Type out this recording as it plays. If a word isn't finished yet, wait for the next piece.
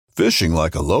Fishing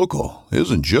like a local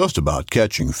isn't just about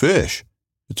catching fish.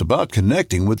 It's about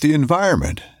connecting with the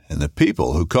environment and the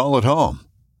people who call it home.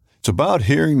 It's about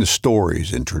hearing the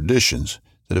stories and traditions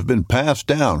that have been passed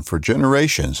down for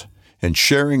generations and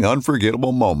sharing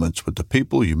unforgettable moments with the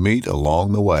people you meet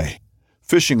along the way.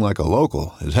 Fishing like a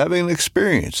local is having an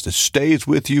experience that stays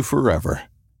with you forever.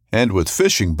 And with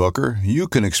Fishing Booker, you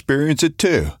can experience it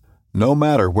too, no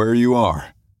matter where you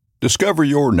are. Discover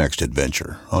your next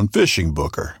adventure on Fishing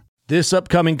Booker. This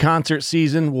upcoming concert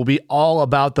season will be all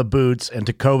about the boots, and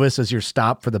Tecovas is your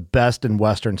stop for the best in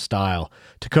Western style.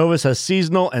 Tecovas has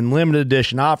seasonal and limited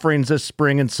edition offerings this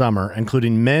spring and summer,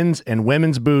 including men's and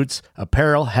women's boots,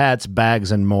 apparel, hats,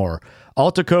 bags, and more.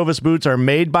 All Tecovas boots are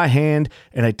made by hand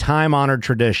in a time-honored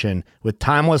tradition with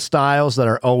timeless styles that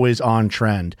are always on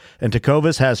trend. And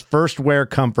Tecovas has first wear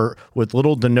comfort with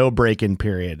little to no break-in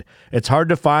period. It's hard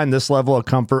to find this level of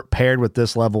comfort paired with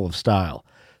this level of style.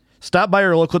 Stop by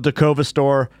your local Tecovas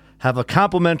store, have a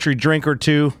complimentary drink or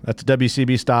two, that's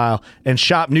WCB style, and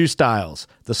shop new styles.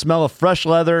 The smell of fresh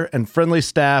leather and friendly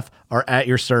staff are at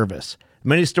your service.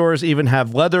 Many stores even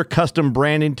have leather custom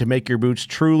branding to make your boots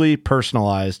truly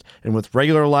personalized. And with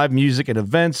regular live music and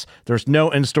events, there's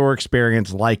no in-store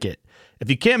experience like it.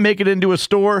 If you can't make it into a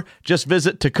store, just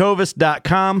visit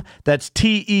tecovas.com. That's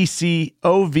TECOVAS.com.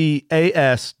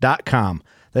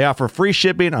 They offer free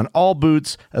shipping on all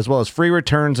boots, as well as free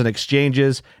returns and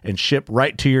exchanges, and ship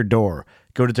right to your door.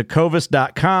 Go to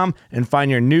tecovas.com and find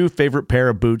your new favorite pair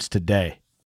of boots today.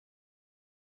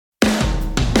 We're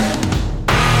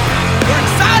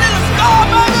excited! Let's go,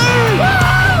 baby!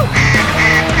 Woo!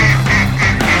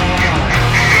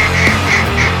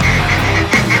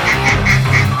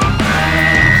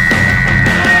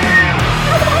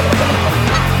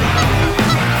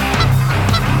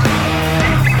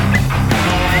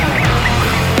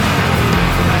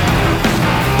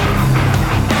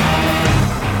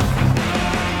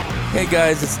 Hey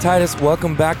guys, it's Titus.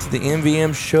 Welcome back to the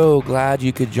MVM show. Glad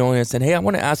you could join us. And hey, I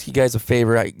want to ask you guys a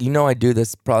favor. I do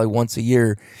this probably once a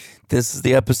year. This is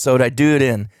the episode I do it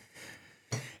in.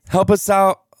 Help us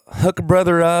out, hook a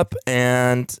brother up,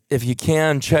 and if you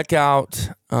can, check out,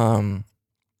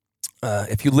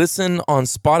 if you listen on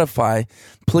Spotify,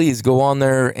 please go on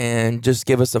there and just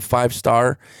give us a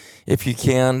 5-star if you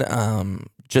can.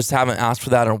 Just haven't asked for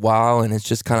that in a while, and it's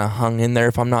just kind of hung in there.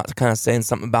 If I'm not kind of saying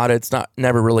something about it, it's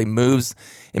never really moves.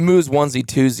 It moves onesie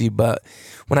twosie, but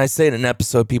when I say it in an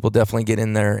episode, people definitely get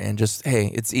in there and just,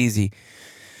 hey, it's easy.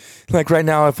 Like right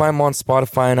now, if I'm on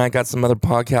Spotify and I got some other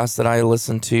podcasts that I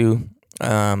listen to,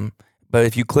 but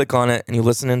if you click on it and you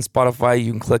listen in Spotify,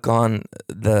 you can click on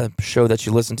the show that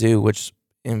you listen to, which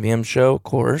MVM show, of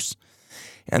course,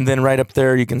 and then right up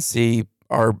there you can see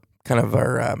our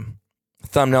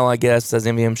thumbnail, I guess, says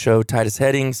MVM show Titus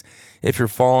Headings, if you're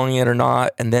following it or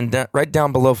not. And then right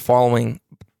down below, following,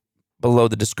 below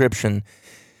the description,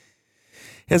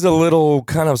 is a little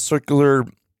kind of circular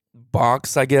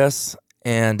box, I guess.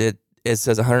 And it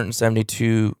says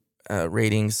 172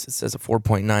 ratings. It says a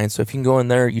 4.9. So if you can go in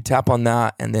there, you tap on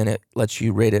that, and then it lets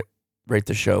you rate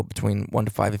the show between 1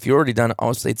 to 5. If you've already done it,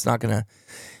 obviously it's not going to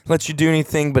let you do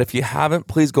anything, but if you haven't,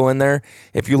 please go in there.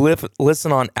 If you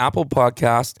listen on Apple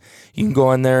Podcast, you can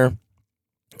go in there,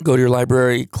 go to your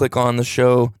library, click on the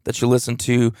show that you listen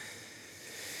to,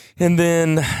 and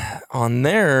then on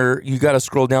there, you got to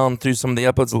scroll down through some of the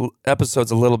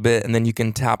episodes a little bit, and then you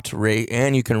can tap to rate,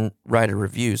 and you can write a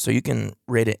review, so you can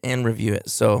rate it and review it.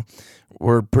 So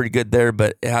we're pretty good there,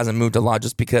 but it hasn't moved a lot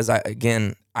just because, I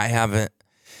haven't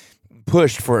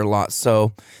pushed for it a lot.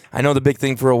 So I know the big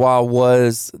thing for a while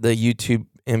was the YouTube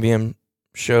MVM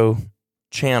show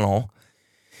channel,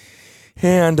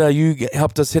 and you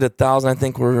helped us hit 1,000. I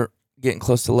think we're getting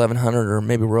close to 1,100, or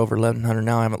maybe we're over 1,100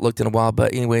 now. I haven't looked in a while,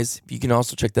 but anyways, you can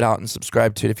also check that out and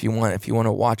subscribe to it if you want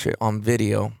to watch it on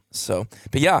video. So,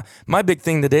 but yeah, my big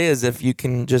thing today is if you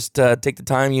can just take the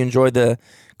time, you enjoy the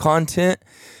content,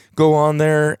 go on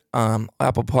there,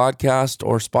 Apple Podcast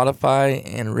or Spotify,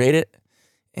 and rate it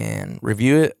and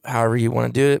review it however you want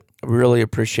to do it. I really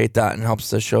appreciate that, and helps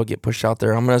the show get pushed out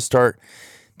there. I'm going to start,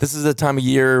 this is the time of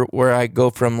year where I go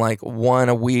from like one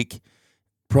a week,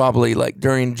 probably like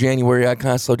during January, I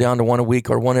kind of slow down to one a week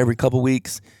or one every couple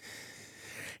weeks.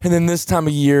 And then this time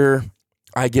of year,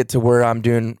 I get to where I'm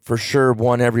doing for sure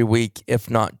one every week, if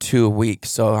not 2 a week.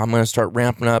 So I'm going to start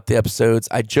ramping up the episodes.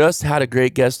 I just had a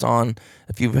great guest on.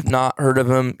 If you've not heard of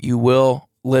him, you will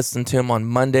listen to him on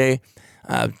Monday.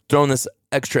 Throwing this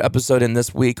extra episode in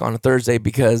this week on a Thursday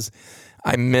because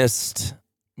I missed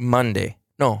Monday.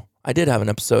 No, I did have an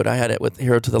episode. I had it with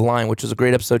Hero to the Line, which was a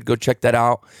great episode. Go check that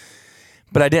out.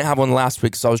 But I didn't have one last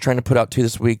week, so I was trying to put out 2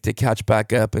 this week to catch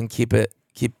back up and keep it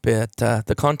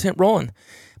the content rolling.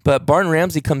 But Barton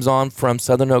Ramsey comes on from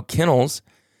Southern Oak Kennels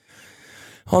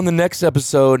on the next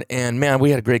episode, and man, we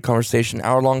had a great conversation,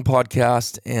 hour-long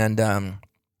podcast, and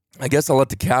I guess I'll let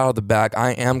the cat out of the bag.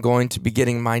 I am going to be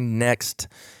getting my next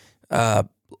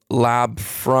lab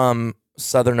from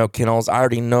Southern Oak Kennels. I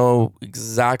already know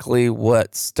exactly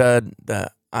what stud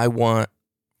that I want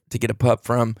to get a pup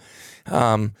from.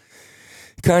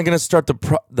 Kind of going to start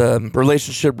the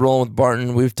relationship rolling with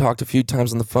Barton. We've talked a few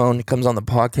times on the phone. He comes on the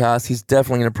podcast. He's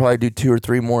definitely going to probably do 2 or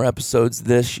 3 more episodes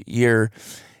this year.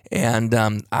 And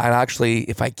I actually,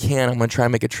 if I can, I'm going to try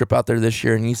and make a trip out there this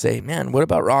year. And you say, man, what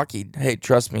about Rocky? Hey,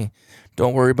 trust me,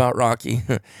 don't worry about Rocky.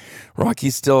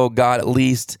 Rocky's still got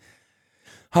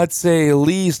I'd say at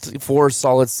least 4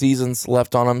 solid seasons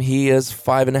left on him. He is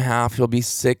 5.5. He'll be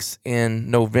 6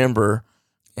 in November,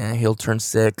 and he'll turn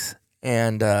 6.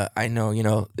 And I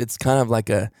know, it's kind of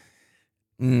like a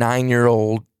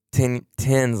 9-year-old,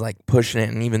 10's like pushing it.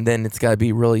 And even then, it's got to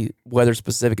be really weather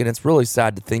specific. And it's really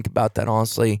sad to think about that,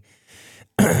 honestly.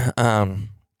 I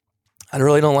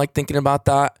really don't like thinking about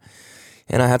that.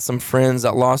 And I had some friends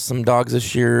that lost some dogs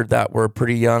this year that were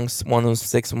pretty young. One was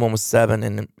 6 and one was 7.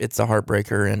 And it's a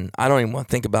heartbreaker. And I don't even want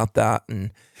to think about that.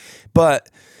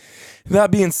 But that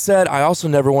being said, I also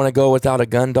never want to go without a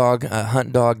gun dog, a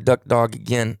hunt dog, duck dog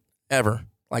again. Ever.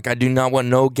 Like, I do not want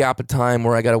no gap of time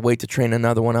where I got to wait to train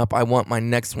another one up. I want my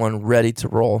next one ready to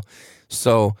roll.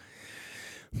 So,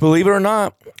 believe it or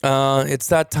not, it's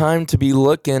that time to be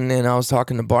looking. And I was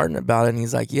talking to Barton about it, and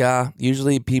he's like, yeah,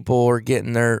 usually people are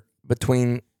getting there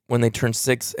between when they turn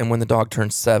 6 and when the dog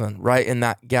turns 7. Right in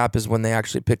that gap is when they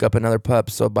actually pick up another pup.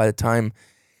 So, by the time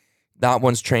that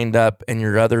one's trained up and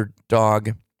your other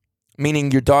dog,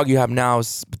 meaning your dog you have now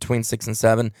is between 6 and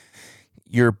 7,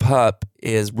 your pup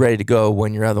is ready to go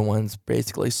when your other one's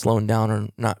basically slowing down or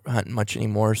not hunting much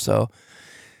anymore. So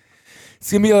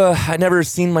it's going to be I never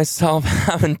seen myself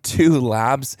having 2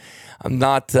 labs. I'm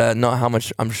not how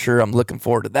much I'm sure I'm looking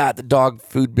forward to that. The dog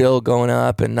food bill going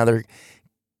up, another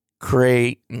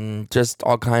crate, and just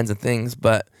all kinds of things.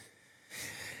 But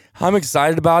I'm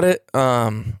excited about it.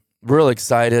 Really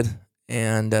excited.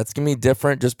 And it's going to be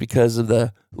different just because of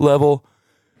the level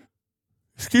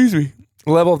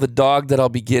of the dog that I'll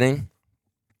be getting.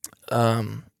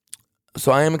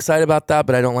 So I am excited about that,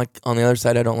 but on the other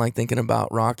side, I don't like thinking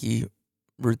about Rocky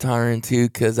retiring too,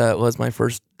 because that was my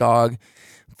first dog,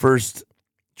 first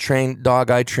trained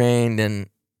dog I trained, and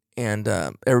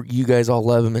you guys all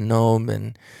love him and know him,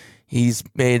 and he's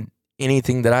made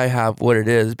anything that I have what it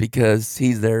is because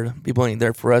he's there. People ain't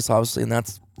there for us, obviously, and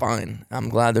that's fine. I'm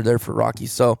glad they're there for Rocky.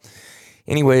 So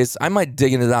anyways, I might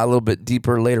dig into that a little bit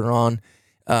deeper later on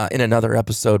in another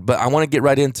episode, but I want to get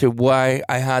right into why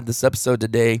I had this episode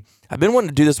today. I've been wanting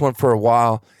to do this one for a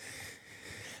while,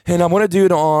 and I want to do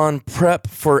it on prep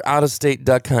for out-of-state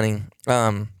duck hunting.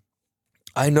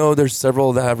 I know there's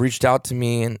several that have reached out to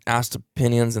me and asked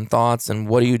opinions and thoughts and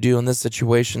what do you do in this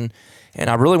situation, and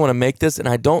I really want to make this, and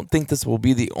I don't think this will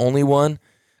be the only one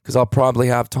because I'll probably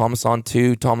have Thomas on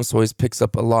too. Thomas always picks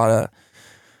up a lot of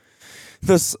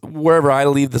this, wherever I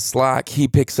leave the slack, he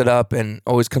picks it up and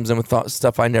always comes in with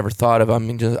stuff I never thought of. I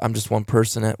mean, I'm just one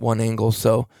person at one angle.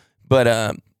 So,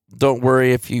 but don't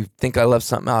worry if you think I left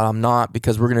something out. I'm not,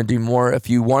 because we're going to do more. If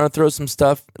you want to throw some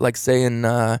stuff, like say in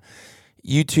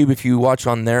YouTube, if you watch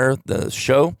on there, the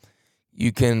show,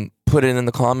 you can put it in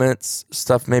the comments,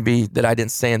 stuff maybe that I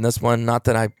didn't say in this one. Not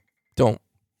that I don't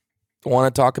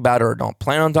want to talk about it or don't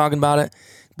plan on talking about it,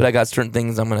 but I got certain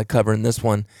things I'm going to cover in this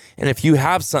one. And if you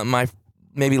have something I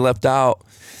maybe left out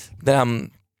that I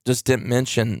just didn't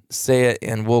mention, say it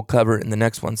and we'll cover it in the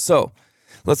next one. So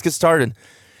let's get started.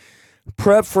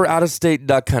 Prep for out-of-state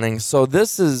duck hunting. So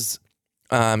this is,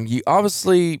 you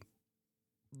obviously,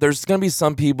 there's going to be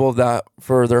some people that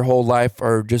for their whole life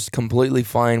are just completely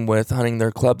fine with hunting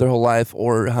their club their whole life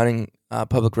or hunting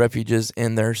public refuges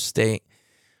in their state,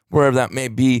 wherever that may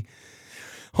be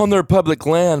on their public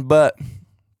land. But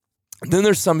then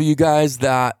there's some of you guys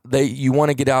that you want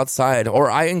to get outside, or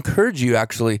I encourage you,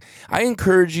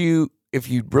 if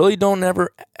you really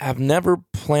have never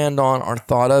planned on or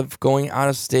thought of going out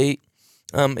of state,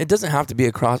 it doesn't have to be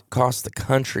across the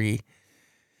country.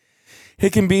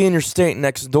 It can be in your state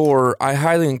next door. I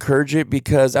highly encourage it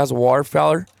because as a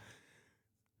waterfowler,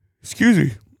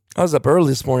 I was up early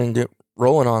this morning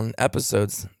rolling on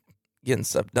episodes, getting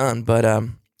stuff done, but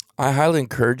I highly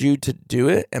encourage you to do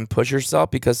it and push yourself,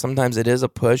 because sometimes it is a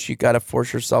push. You got to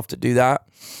force yourself to do that.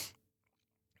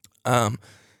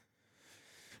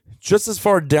 Just as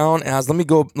far down as, let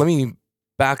me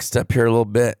backstep here a little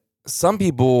bit. Some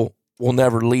people will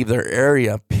never leave their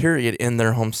area, period, in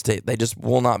their home state. They just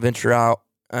will not venture out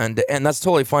and that's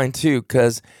totally fine too,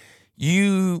 because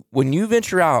when you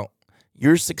venture out,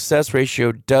 your success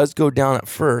ratio does go down at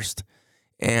first.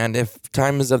 And if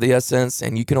time is of the essence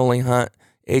and you can only hunt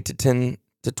 8 to 10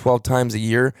 to 12 times a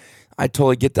year, I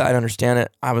totally get that. I understand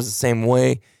it. I was the same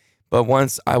way. But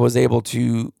once I was able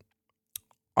to,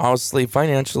 obviously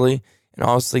financially and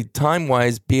obviously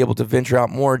time-wise, be able to venture out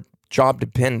more job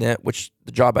dependent, which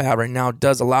the job I have right now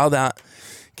does allow that,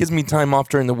 gives me time off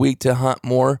during the week to hunt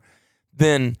more,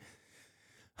 then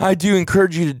I do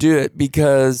encourage you to do it,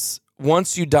 because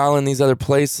once you dial in these other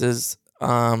places,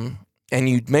 and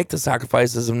you make the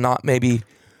sacrifices of not maybe,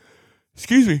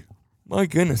 my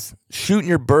goodness, shooting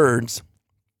your birds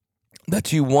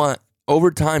that you want, over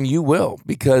time you will,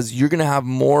 because you're going to have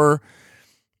more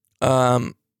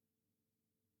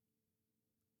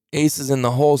aces in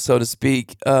the hole, so to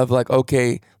speak, of like,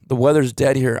 okay, the weather's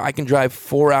dead here. I can drive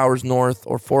 4 hours north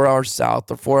or 4 hours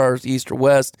south or 4 hours east or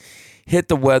west, hit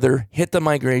the weather, hit the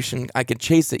migration. I can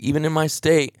chase it even in my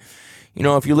state. You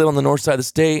know, if you live on the north side of the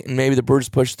state and maybe the birds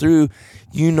push through,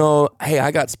 you know, hey,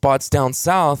 I got spots down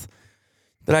south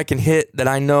that I can hit, that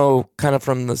I know kind of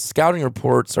from the scouting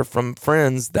reports or from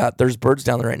friends that there's birds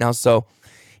down there right now. So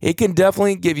it can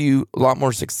definitely give you a lot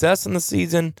more success in the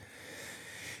season,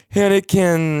 and it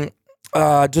can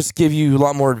just give you a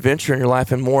lot more adventure in your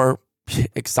life and more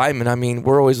excitement. I mean,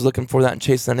 we're always looking for that and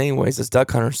chasing that anyways as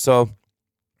duck hunters. So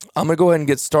I'm going to go ahead and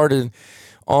get started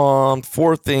on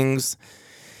 4 things.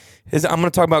 I'm going to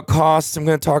talk about costs. I'm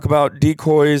going to talk about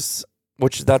decoys,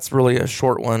 which that's really a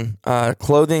short one,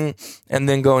 clothing, and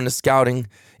then go into scouting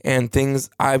and things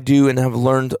I do and have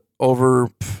learned over,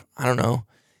 I don't know,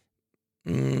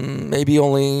 maybe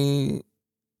only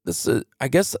this, I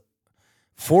guess,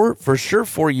 for sure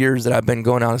 4 years that I've been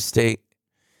going out of state.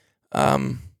 I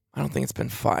don't think it's been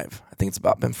 5. I think it's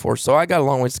about been 4. So I got a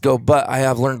long ways to go, but I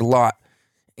have learned a lot.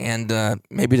 And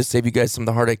maybe to save you guys some of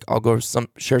the heartache, I'll go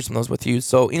share some of those with you.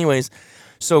 So anyways,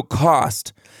 so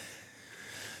cost.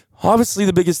 Obviously,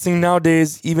 the biggest thing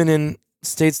nowadays, even in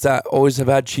states that always have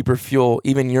had cheaper fuel,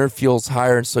 even your fuel's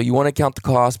higher. So you want to count the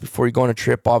cost before you go on a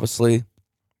trip, obviously.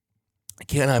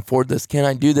 Can I afford this? Can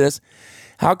I do this?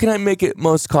 How can I make it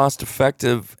most cost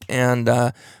effective? And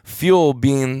fuel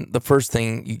being the first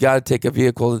thing. You got to take a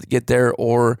vehicle to get there,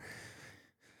 or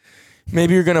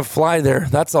maybe you're going to fly there.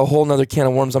 That's a whole nother can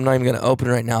of worms I'm not even going to open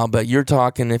right now. But you're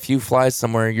talking, if you fly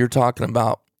somewhere, you're talking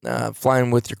about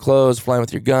flying with your clothes, flying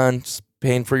with your gun,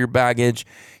 paying for your baggage.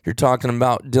 You're talking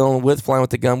about dealing with flying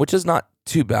with the gun, which is not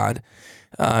too bad.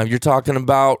 You're talking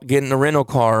about getting a rental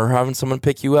car or having someone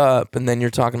pick you up. And then you're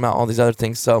talking about all these other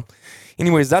things. So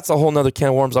anyways, that's a whole nother can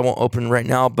of worms I won't open right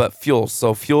now. But fuel.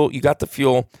 So fuel, you got the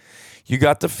fuel, you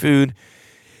got the food.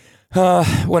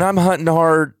 When I'm hunting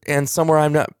hard and somewhere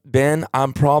I've not been,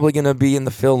 I'm probably going to be in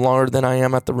the field longer than I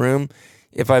am at the room.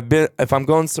 If I'm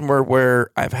going somewhere where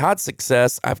I've had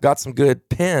success, I've got some good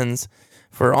pins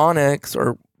for onyx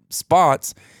or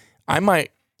spots, I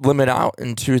might limit out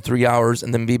in 2 or 3 hours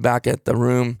and then be back at the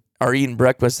room or eating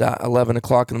breakfast at 11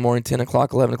 o'clock in the morning, 10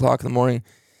 o'clock, 11 o'clock in the morning,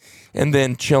 and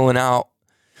then chilling out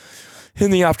in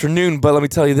the afternoon. But let me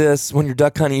tell you this, when you're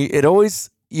duck hunting, you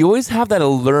always have that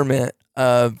allurement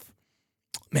of,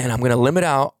 man, I'm going to limit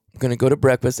out, I'm going to go to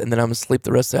breakfast, and then I'm going to sleep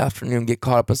the rest of the afternoon, get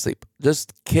caught up in sleep.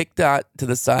 Just kick that to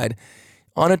the side.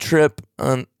 On a trip,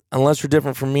 unless you're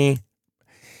different from me,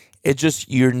 just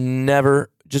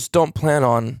don't plan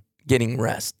on getting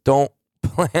rest. Don't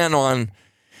plan on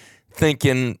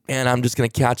thinking, man, I'm just going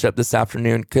to catch up this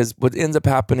afternoon, because what ends up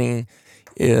happening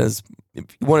is if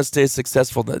you want to stay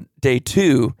successful the day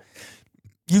 2,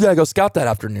 you got to go scout that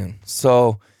afternoon.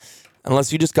 So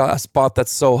unless you just got a spot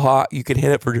that's so hot, you could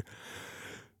hit it for,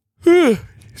 2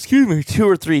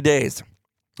 or 3 days.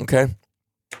 Okay.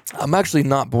 I'm actually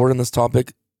not bored on this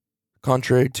topic,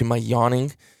 contrary to my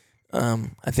yawning.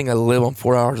 I think I live on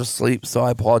 4 hours of sleep, so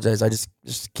I apologize. I just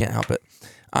can't help it.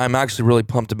 I'm actually really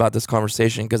pumped about this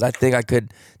conversation, because I think I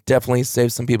could definitely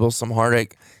save some people some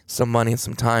heartache, some money, and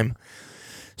some time.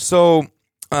 So,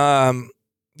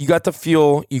 you got the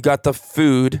fuel, you got the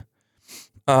food.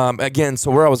 Again,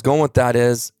 so where I was going with that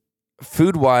is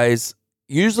food-wise,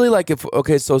 usually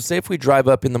so say if we drive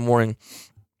up in the morning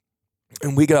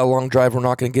and we got a long drive, we're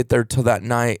not going to get there till that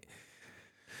night.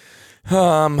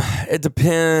 It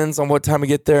depends on what time we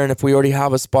get there and if we already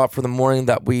have a spot for the morning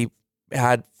that we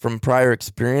had from prior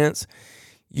experience.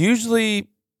 Usually,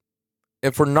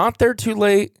 if we're not there too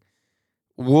late,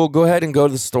 we'll go ahead and go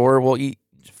to the store. We'll eat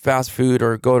fast food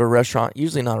or go to a restaurant.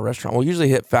 Usually not a restaurant. We'll usually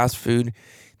hit fast food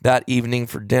that evening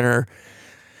for dinner.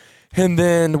 And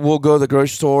then we'll go to the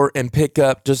grocery store and pick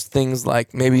up just things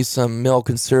like maybe some milk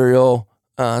and cereal,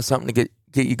 something to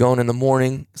get you going in the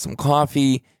morning. Some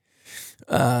coffee.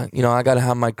 I got to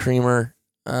have my creamer.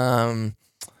 Some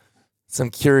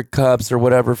Keurig cups or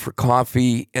whatever for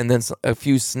coffee, and then a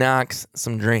few snacks,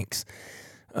 some drinks.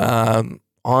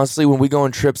 Honestly, when we go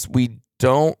on trips, we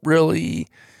don't really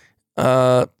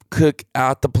cook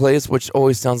at the place, which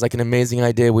always sounds like an amazing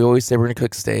idea. We always say we're gonna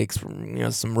cook steaks,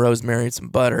 some rosemary, some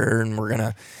butter, and we're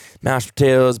gonna mash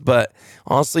potatoes. But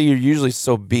honestly, you're usually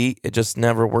so beat, it just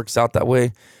never works out that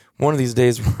way. One of these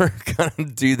days, we're gonna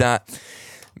do that.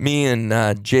 Me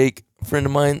and Jake, a friend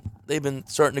of mine, they've been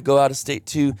starting to go out of state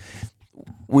too.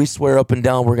 We swear up and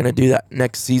down we're gonna do that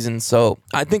next season. So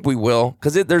I think we will,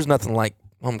 because there's nothing like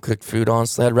home cooked food.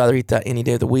 Honestly, I'd rather eat that any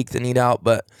day of the week than eat out,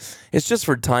 but it's just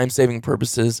for time saving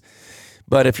purposes.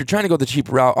 But if you're trying to go the cheap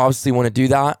route, obviously you want to do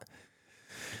that.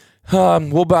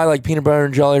 We'll buy like peanut butter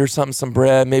and jelly or something, some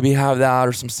bread, maybe have that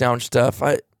or some sandwich stuff.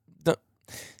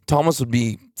 Thomas would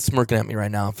be smirking at me right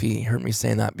now if he heard me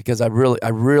saying that, because I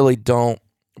really don't.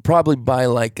 Probably buy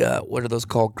like what are those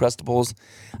called, Crustables.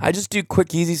 I just do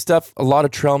quick, easy stuff. A lot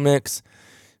of trail mix.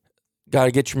 Got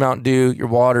to get your Mountain Dew, your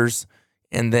waters,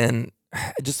 and then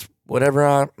just whatever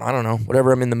I don't know,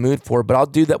 whatever I'm in the mood for. But I'll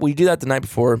do that. We do that the night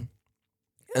before,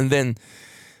 and then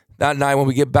that night when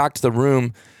we get back to the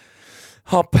room,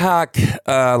 I'll pack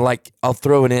I'll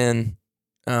throw it in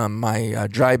my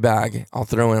dry bag. I'll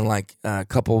throw in like a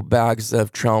couple bags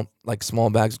of trail, like small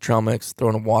bags of trail mix. Throw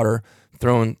in water,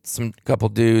 throw in some couple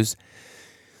dews,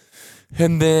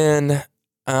 and then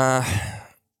I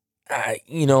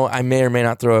may or may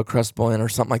not throw a Crustable in or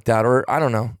something like that, or I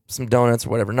don't know, some donuts or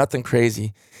whatever. Nothing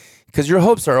crazy, because your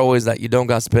hopes are always that you don't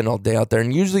got to spend all day out there.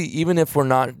 And usually, even if we're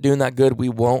not doing that good, we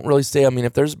won't really stay. I mean,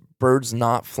 if there's birds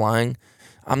not flying,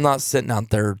 I'm not sitting out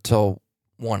there till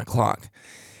 1 o'clock,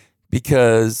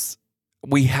 because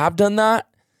we have done that.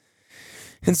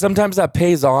 And sometimes that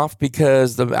pays off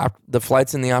because the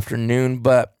flight's in the afternoon.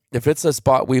 But if it's a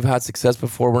spot we've had success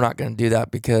before, we're not going to do that,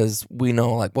 because we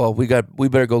know, like, well, we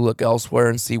better go look elsewhere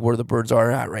and see where the birds are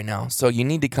at right now. So you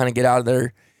need to kind of get out of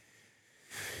there.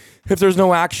 If there's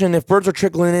no action, if birds are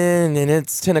trickling in and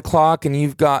it's 10 o'clock and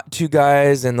you've got 2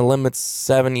 guys and the limit's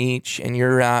 7 each and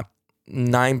you're at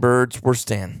 9 birds, we're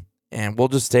staying. And we'll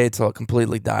just stay until it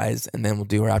completely dies, and then we'll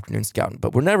do our afternoon scouting.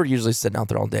 But we're never usually sitting out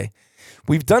there all day.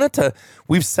 We've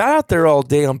sat out there all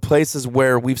day on places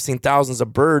where we've seen thousands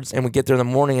of birds, and we get there in the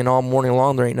morning, and all morning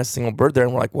long there ain't a single bird there.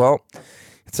 And we're like, well,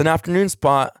 it's an afternoon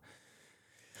spot.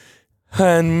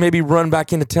 And maybe run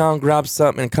back into town, grab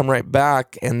something, and come right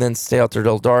back, and then stay out there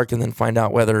till dark, and then find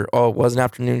out whether, it was an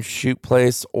afternoon shoot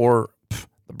place or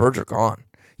the birds are gone,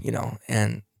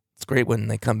 And it's great when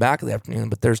they come back in the afternoon,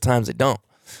 but there's times they don't.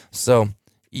 So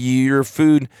your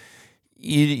food,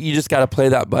 you just got to play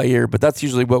that by ear. But that's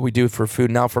usually what we do for food.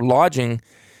 Now for lodging,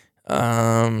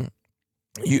 that's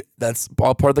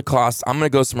all part of the cost. I'm going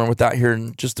to go somewhere with that here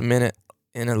in just a minute,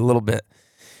 in a little bit.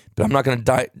 But I'm not going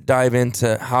to dive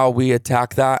into how we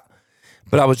attack that.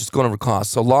 But I was just going over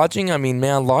cost. So lodging,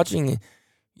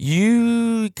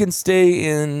 you can stay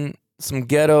in some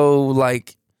ghetto,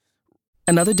 like.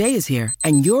 Another day is here,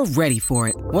 and you're ready for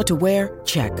it. What to wear?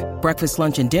 Check. Breakfast,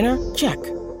 lunch, and dinner? Check.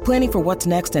 Planning for what's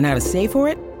next and how to save for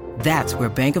it? That's where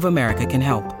Bank of America can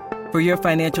help. For your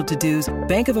financial to-dos,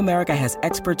 Bank of America has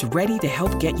experts ready to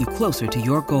help get you closer to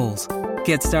your goals.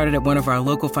 Get started at one of our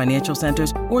local financial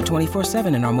centers or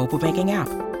 24/7 in our mobile banking app.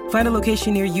 Find a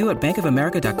location near you at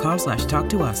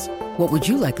bankofamerica.com/talktous. What would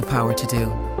you like the power to do?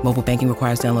 Mobile banking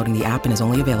requires downloading the app and is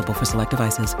only available for select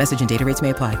devices. Message and data rates may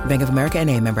apply. Bank of America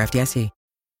N.A., member FDIC.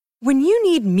 When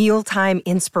you need mealtime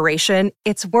inspiration,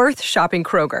 it's worth shopping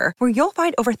Kroger, where you'll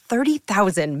find over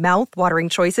 30,000 mouth-watering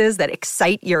choices that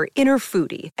excite your inner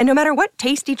foodie. And no matter what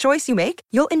tasty choice you make,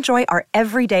 you'll enjoy our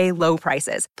everyday low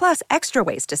prices, plus extra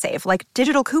ways to save, like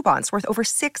digital coupons worth over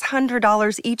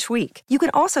 $600 each week. You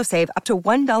can also save up to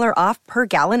 $1 off per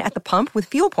gallon at the pump with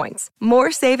fuel points.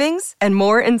 More savings and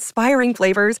more inspiring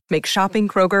flavors make shopping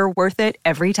Kroger worth it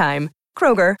every time.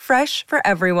 Kroger, fresh for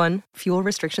everyone. Fuel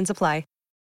restrictions apply.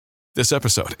 This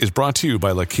episode is brought to you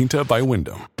by La Quinta by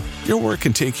Wyndham. Your work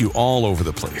can take you all over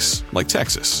the place, like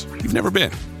Texas. You've never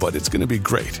been, but it's going to be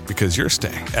great because you're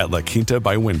staying at La Quinta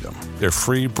by Wyndham. Their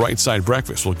free Bright Side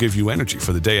breakfast will give you energy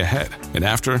for the day ahead. And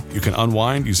after, you can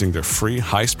unwind using their free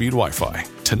high-speed Wi-Fi.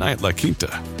 Tonight, La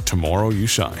Quinta. Tomorrow, you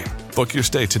shine. Book your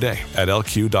stay today at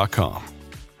LQ.com.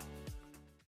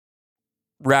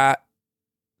 Rat,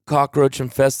 cockroach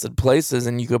infested places,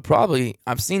 and you could probably,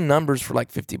 I've seen numbers for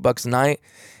like $50 a night.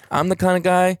 I'm the kind of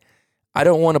guy, I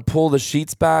don't want to pull the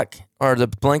sheets back or the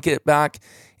blanket back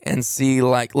and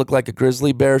look like a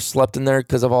grizzly bear slept in there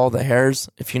because of all the hairs,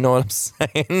 if you know what I'm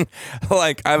saying.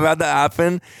 Like, I've had that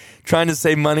happen. Trying to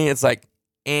save money, it's like,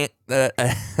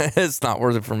 it's not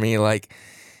worth it for me. Like,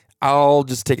 I'll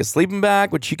just take a sleeping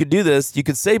bag, which you could do this. You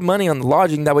could save money on the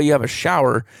lodging. That way you have a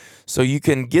shower. So you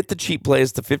can get the cheap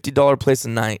place, the $50 place a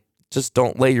night. Just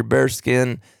don't lay your bare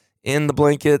skin in the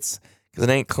blankets because it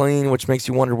ain't clean, which makes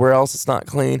you wonder where else it's not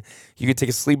clean. You could take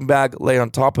a sleeping bag, lay on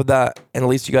top of that, and at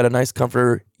least you got a nice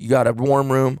comforter. You got a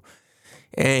warm room,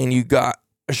 and you got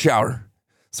a shower,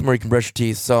 somewhere you can brush your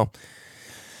teeth. So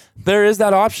there is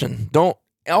that option.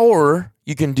 Or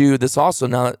you can do this also.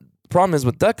 Now, the problem is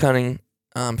with duck hunting,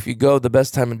 if you go, the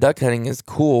best time of duck hunting is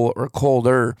cool or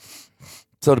colder.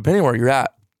 So depending where you're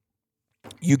at,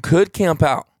 you could camp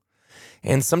out.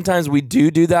 And sometimes we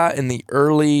do that in the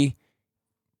early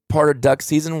part of duck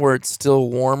season where it's still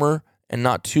warmer and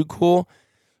not too cool.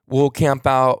 We'll camp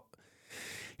out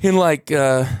in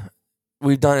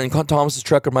we've done it in Thomas's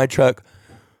truck or my truck.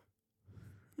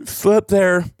 Sleep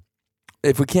there.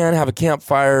 If we can, have a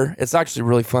campfire. It's actually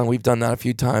really fun. We've done that a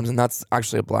few times, and that's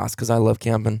actually a blast because I love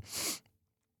camping.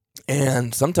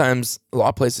 And sometimes, a lot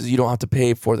of places, you don't have to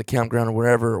pay for the campground or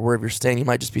wherever you're staying. You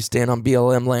might just be staying on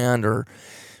BLM land or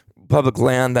public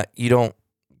land that you don't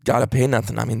got to pay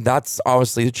nothing. I mean, that's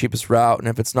obviously the cheapest route. And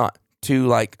if it's not too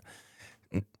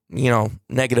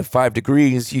 -5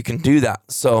 degrees, you can do that.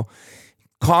 So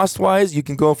cost-wise, you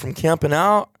can go from camping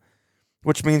out,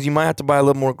 which means you might have to buy a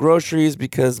little more groceries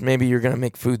because maybe you're going to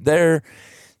make food there,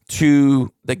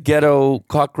 to the ghetto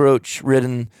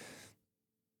cockroach-ridden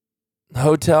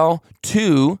hotel,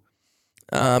 to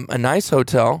a nice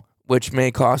hotel, which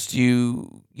may cost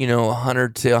you,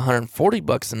 $100 to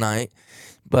 $140 a night,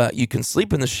 but you can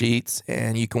sleep in the sheets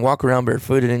and you can walk around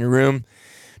barefooted in your room,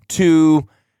 to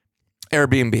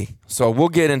Airbnb. So we'll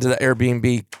get into the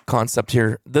Airbnb concept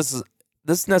here. This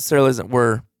necessarily isn't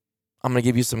where I'm going to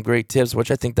give you some great tips, which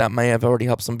I think that may have already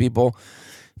helped some people,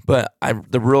 but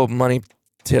the real money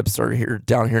tips are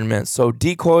down here in a minute. So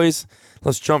decoys,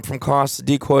 let's jump from cost to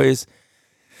decoys.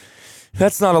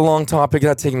 That's not a long topic.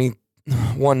 That'll take me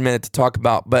 1 minute to talk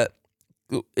about, but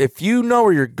if you know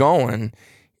where you're going,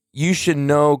 you should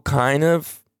know kind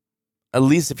of, at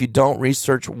least if you don't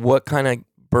research what kind of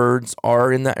birds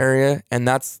are in that area, and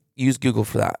use Google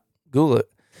for that. Google it.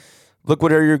 Look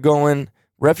what area you're going.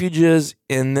 Refuges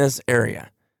in this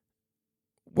area.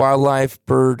 Wildlife,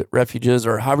 bird refuges,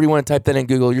 or however you want to type that in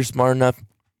Google. You're smart enough.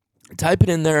 Type it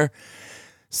in there.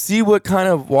 See what kind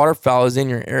of waterfowl is in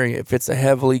your area. If it's a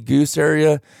heavily goose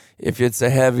area, if it's a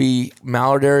heavy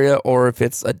mallard area, or if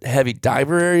it's a heavy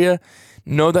diver area.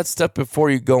 Know that stuff before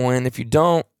you go in. If you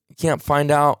don't, you can't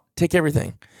find out, take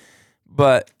everything.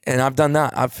 And I've done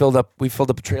that. We filled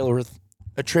up a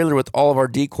trailer with all of our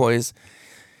decoys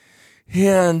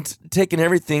and taken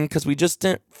everything because we just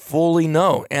didn't fully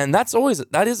know. And that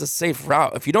is a safe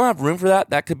route. If you don't have room for that,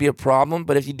 that could be a problem.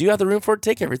 But if you do have the room for it,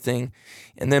 take everything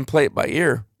and then play it by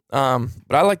ear. But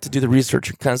I like to do the research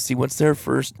and kind of see what's there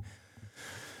first.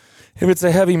 If it's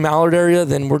a heavy mallard area,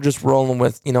 then we're just rolling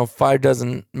with, 5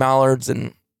 dozen mallards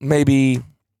and maybe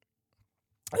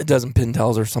a dozen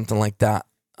pintails or something like that.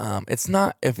 It's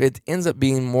not, if it ends up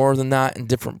being more than that and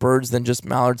different birds than just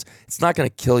mallards, it's not going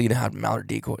to kill you to have mallard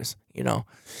decoys,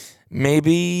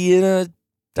 Maybe in a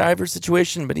diver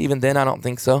situation, but even then, I don't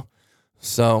think so.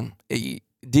 So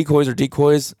decoys are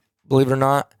decoys, believe it or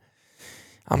not.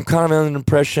 I'm kind of under the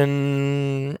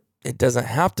impression it doesn't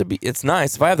have to be. It's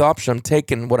nice. If I have the option, I'm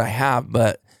taking what I have,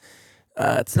 but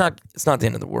it's not the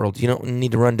end of the world. You don't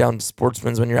need to run down to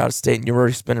Sportsman's when you're out of state and you're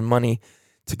already spending money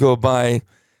to go buy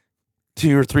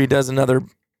 2 or 3 dozen other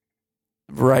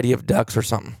variety of ducks or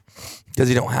something because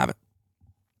you don't have it.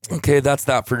 Okay, that's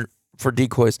that for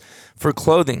decoys. For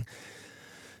clothing.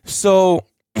 So,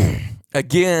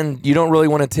 again, you don't really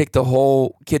want to take the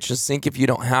whole kitchen sink if you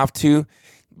don't have to,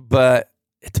 but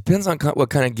it depends on what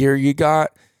kind of gear you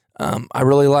got. I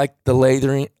really like the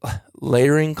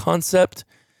layering concept.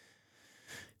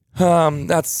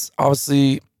 That's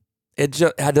obviously, it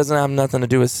doesn't have nothing to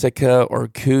do with Sitka or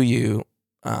Kuiu,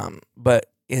 but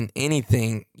in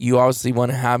anything, you obviously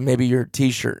want to have maybe your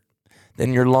t-shirt,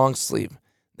 then your long sleeve,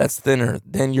 that's thinner,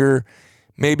 then your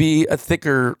maybe a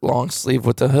thicker long sleeve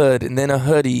with a hood, and then a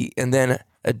hoodie, and then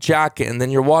a jacket, and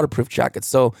then your waterproof jacket.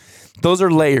 So those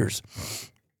are layers.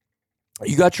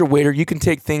 You got your wader. You can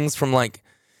take things from like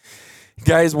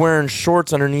guys wearing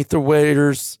shorts underneath their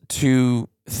waders to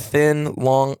thin,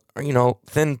 long,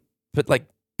 but like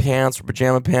pants or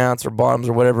pajama pants or bottoms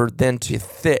or whatever, then to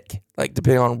thick, like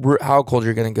depending on how cold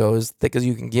you're going to go, as thick as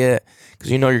you can get,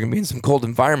 because you're going to be in some cold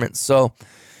environments. So,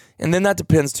 and then that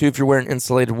depends too if you're wearing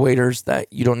insulated waders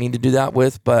that you don't need to do that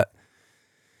with, but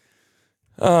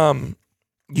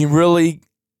you really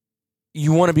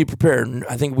you want to be prepared.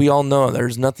 I think we all know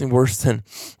there's nothing worse than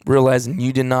realizing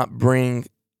you did not bring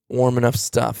warm enough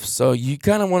stuff. So you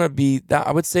kind of want to be that.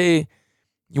 I would say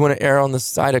you want to err on the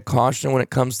side of caution when it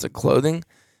comes to clothing,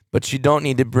 but you don't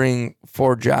need to bring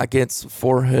 4 jackets,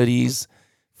 4 hoodies,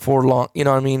 4 long, you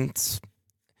know what I mean?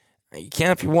 You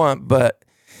can if you want, but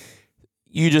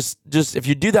you just if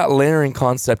you do that layering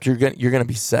concept, you're gonna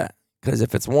be set. Because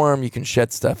if it's warm, you can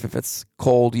shed stuff. If it's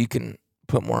cold, you can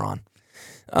put more on.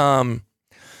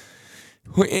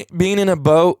 Being in a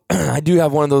boat, I do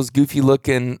have one of those goofy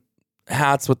looking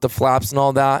hats with the flaps and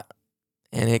all that,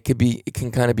 and it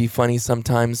can kind of be funny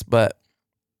sometimes, but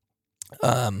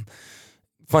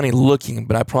funny looking.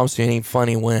 But I promise you, it ain't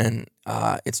funny when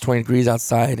it's 20 degrees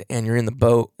outside and you're in the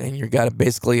boat and you got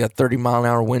basically a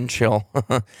 30-mile-an-hour wind chill.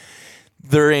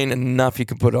 There ain't enough you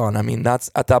can put on. I mean, that's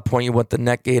at that point you want the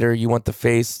neck gaiter, you want the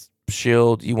face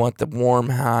shield, you want the warm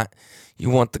hat,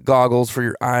 you want the goggles for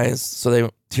your eyes so they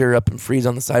don't tear up and freeze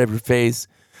on the side of your face.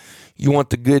 You want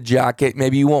the good jacket.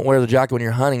 Maybe you won't wear the jacket when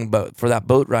you're hunting, but for that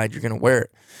boat ride, you're going to wear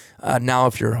it. Now,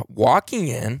 if you're walking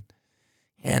in,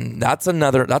 and that's a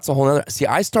whole nother. See,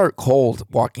 I start cold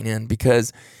walking in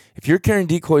because if you're carrying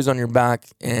decoys on your back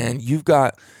and you've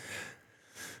got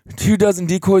 24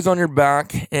 decoys on your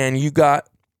back and you got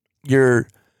your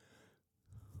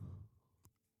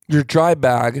dry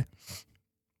bag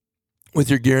with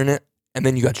your gear in it, and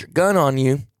then you got your gun on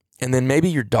you, and then maybe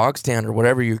your dog stand or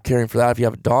whatever you're carrying for that if you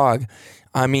have a dog,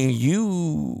 I mean,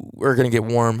 you are going to get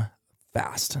warm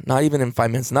fast, not even in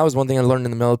 5 minutes. And that was one thing I learned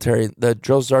in the military. The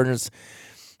drill sergeants,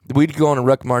 we'd go on a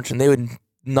ruck march, and they would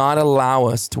not allow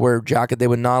us to wear a jacket. They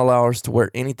would not allow us to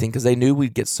wear anything because they knew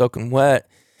we'd get soaking wet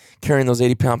carrying those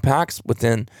 80-pound packs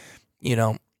within,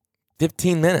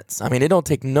 15 minutes. I mean, it don't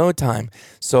take no time.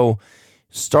 So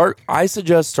I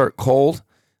suggest start cold,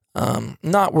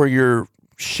 not where you're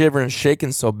shivering and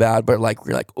shaking so bad, but like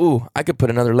you're like, ooh, I could put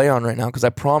another layer on right now, because I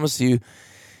promise you,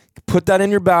 put that in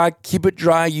your bag, keep it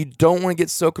dry. You don't want to get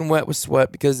soaking wet with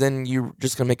sweat, because then you're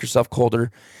just going to make yourself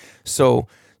colder. So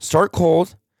start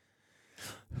cold,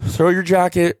 throw your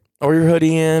jacket or your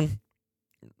hoodie in,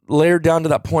 layer down to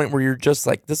that point where you're just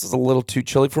like, this is a little too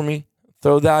chilly for me.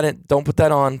 Throw that in, don't put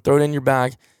that on, throw it in your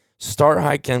bag, start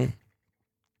hiking,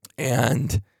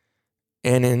 and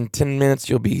in 10 minutes,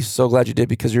 you'll be so glad you did,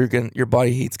 because your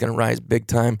body heat's going to rise big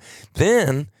time.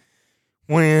 Then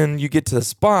when you get to the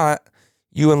spot,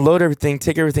 you unload everything,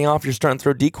 take everything off. You're starting to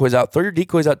throw decoys out. Throw your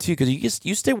decoys out too, because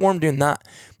you stay warm doing that.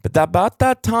 But about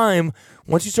that time,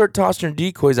 once you start tossing your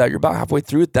decoys out, you're about halfway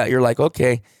through with that. You're like,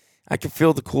 okay, I can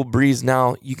feel the cool breeze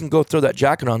now. You can go throw that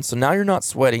jacket on. So now you're not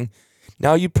sweating.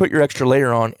 Now you put your extra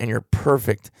layer on and you're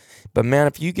perfect. But man,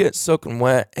 if you get soaking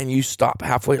wet and you stop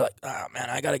halfway, like, oh man,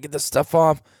 I got to get this stuff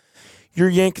off. You're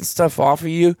yanking stuff off of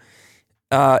you.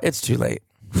 It's too late.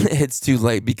 It's too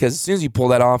late, because as soon as you pull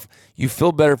that off, you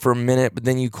feel better for a minute, but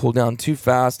then you cool down too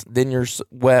fast. Then you're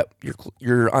wet.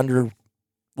 Your under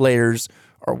layers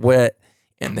are wet,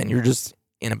 and then you're just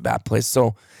in a bad place.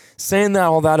 So saying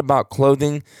all that about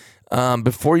clothing,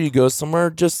 before you go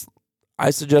somewhere,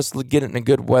 I suggest get it in a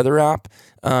good weather app.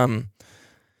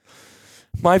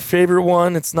 My favorite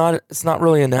one, it's not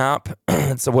really an app.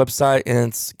 It's a website, and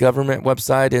it's a government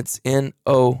website. It's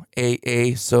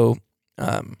NOAA. So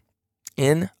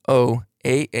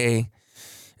NOAA.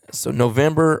 So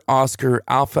November Oscar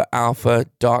Alpha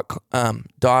dot.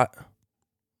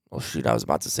 Well, shoot, I was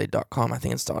about to say .com. I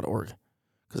think it's .org,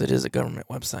 because it is a government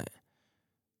website.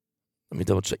 Let me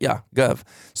double check. Yeah, gov.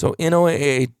 So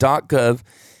NOAA.gov,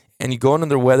 and you go into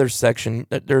their weather section.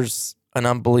 There's an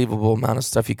unbelievable amount of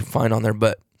stuff you can find on there,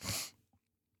 but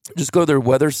just go to their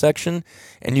weather section,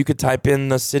 and you could type in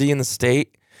the city and the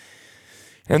state.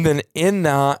 And then in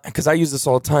that, because I use this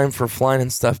all the time for flying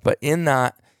and stuff, but in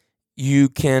that, you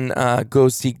can go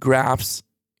see graphs,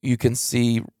 you can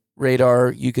see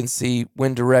radar, you can see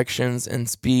wind directions and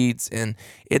speeds, and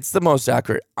it's the most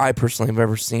accurate I personally have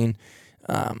ever seen.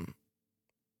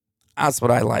 That's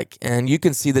what I like. And you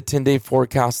can see the 10-day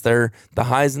forecast there, the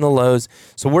highs and the lows.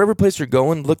 So wherever place you're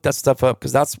going, look that stuff up,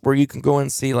 because that's where you can go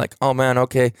and see, like, oh man,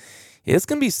 okay, it's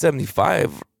going to be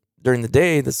 75 during the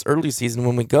day this early season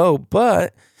when we go,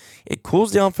 but it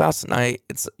cools down fast at night.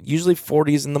 It's usually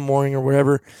 40s in the morning or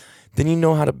whatever. Then you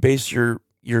know how to base your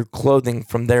clothing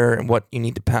from there and what you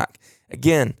need to pack.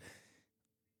 Again,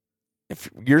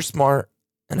 if you're smart,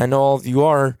 and I know all of you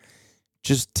are,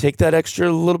 just take that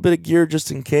extra little bit of gear just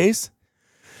in case,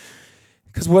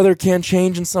 because weather can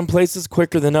change in some places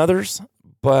quicker than others.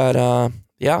 But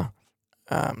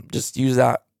just use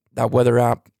that weather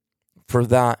app for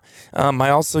that. I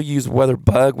also use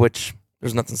WeatherBug, which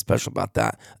there's nothing special about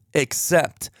that,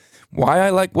 except why I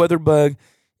like WeatherBug.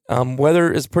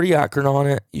 Weather is pretty accurate on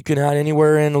it. You can add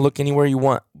anywhere in and look anywhere you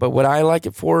want. But what I like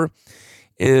it for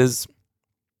is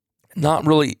not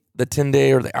really the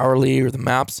 10-day or the hourly or the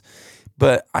maps,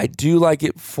 but I do like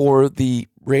it for the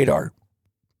radar.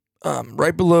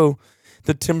 Right below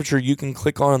the temperature, you can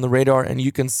click on the radar and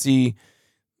you can see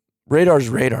radar's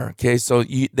radar. Okay, so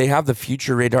they have the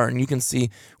future radar and you can see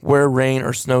where rain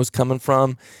or snow is coming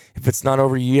from. If it's not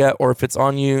over you yet, or if it's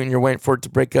on you and you're waiting for it to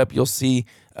break up, you'll see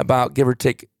about, give or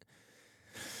take,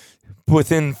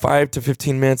 within 5 to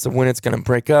 15 minutes of when it's going to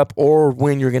break up or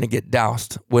when you're going to get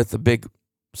doused with a big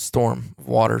storm of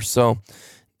water. So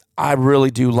I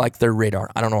really do like their radar.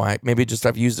 I don't know why. Maybe just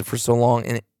I've used it for so long.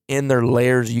 And in their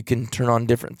layers, you can turn on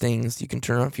different things. You can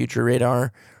turn on future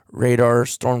radar,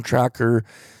 storm tracker,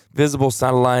 visible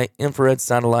satellite, infrared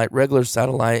satellite, regular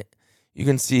satellite. You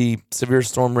can see severe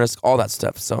storm risk, all that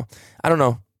stuff. So I don't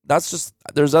know. That's just,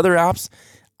 there's other apps.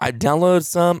 I downloaded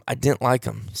some. I didn't like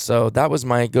them. So that was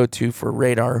my go-to for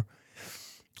radar.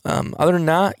 Other than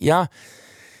that, yeah,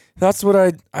 that's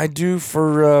what I do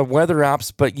for weather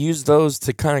apps, but use those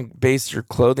to kind of base your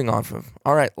clothing off of.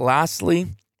 All right, lastly,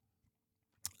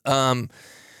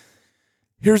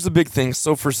 here's the big thing.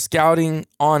 So for scouting,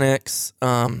 Onyx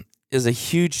is a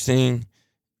huge thing.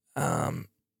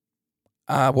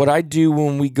 What I do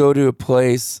when we go to a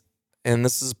place, and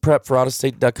this is prep for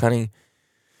out-of-state duck hunting,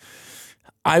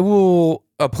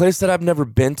 a place that I've never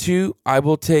been to, I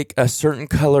will take a certain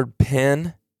colored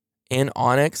pin in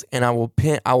Onyx and I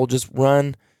will just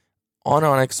run on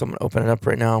Onyx. So I'm going to open it up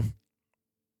right now.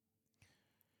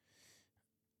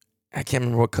 I can't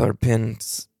remember what color pin.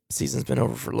 Season's been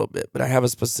over for a little bit, but I have a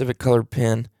specific colored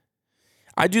pin.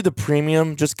 I do the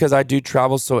premium just because I do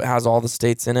travel, so it has all the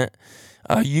states in it.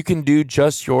 You can do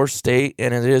just your state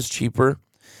and it is cheaper.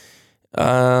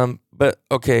 But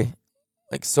okay.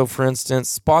 Like, so for instance,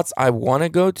 spots I want to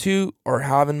go to or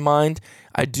have in mind,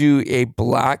 I do a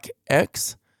black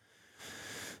X.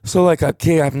 So like,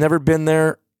 okay, I've never been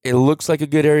there. It looks like a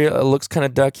good area. It looks kind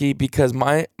of ducky because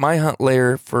my hunt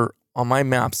layer on my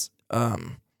maps,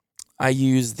 I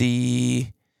use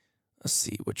let's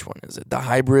see, which one is it? The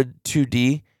hybrid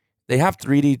 2D. They have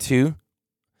 3D too,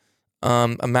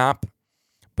 a map.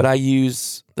 But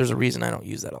there's a reason I don't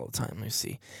use that all the time. Let me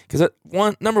see. Because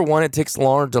number one, it takes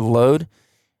longer to load.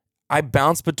 I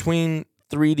bounce between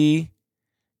 3D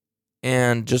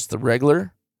and just the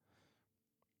regular,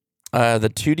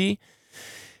 the 2D.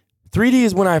 3D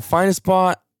is when I find a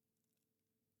spot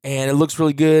and it looks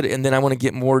really good and then I want to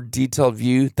get more detailed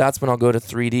view. That's when I'll go to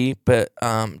 3D. But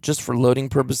just for loading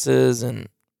purposes and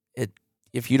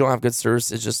if you don't have good service,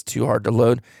 it's just too hard to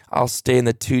load. I'll stay in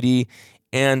the 2D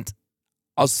and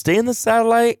I'll stay in the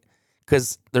satellite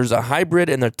because there's a hybrid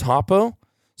and the topo.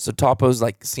 So topo's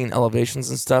like seeing elevations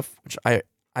and stuff, which I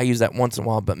use that once in a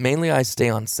while, but mainly I stay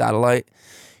on satellite.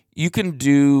 You can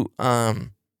do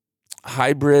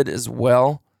hybrid as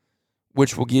well,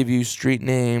 which will give you street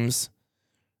names,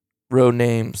 road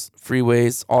names,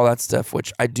 freeways, all that stuff,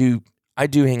 which I do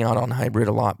hang out on hybrid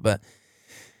a lot. But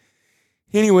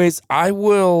anyways, I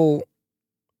will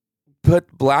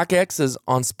put black X's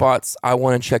on spots I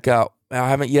want to check out. I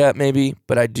haven't yet, maybe,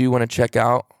 but I do want to check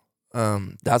out.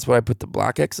 That's what I put the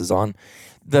black X's on.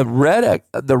 The red,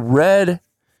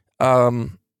 I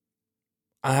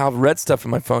have red stuff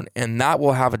in my phone, and that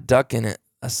will have a duck in it,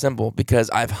 a symbol, because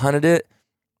I've hunted it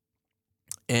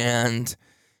and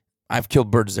I've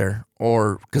killed birds there.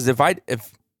 Or because if I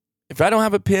don't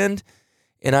have it pinned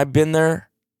and I've been there,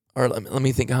 or let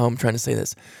me think how I'm trying to say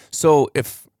this. So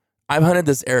if I've hunted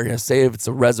this area, say if it's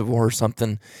a reservoir or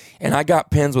something, and I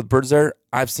got pins with birds there,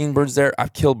 I've seen birds there,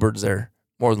 I've killed birds there,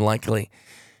 more than likely.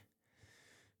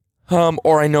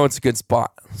 Or I know it's a good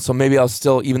spot. So maybe I'll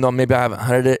still, even though maybe I haven't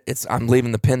hunted it, I'm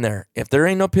leaving the pin there. If there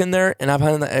ain't no pin there and I've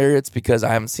hunted the area, it's because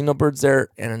I haven't seen no birds there,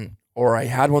 or I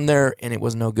had one there and it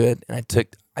was no good, and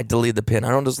I deleted the pin.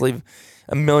 I don't just leave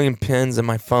a million pins in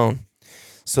my phone.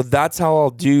 So that's how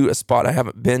I'll do a spot I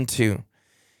haven't been to.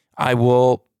 I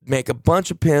will make a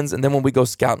bunch of pins, and then when we go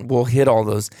scouting, we'll hit all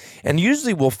those. And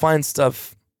usually we'll find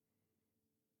stuff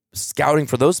scouting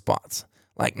for those spots.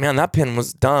 Like, man, that pin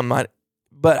was dumb,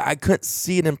 but I couldn't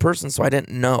see it in person, so I didn't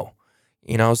know.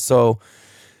 So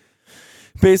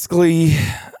basically,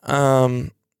 I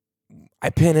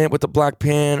pin it with the black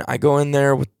pin. I go in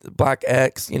there with the black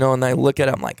X, and I look at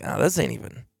it. I'm like, oh, this ain't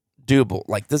even doable.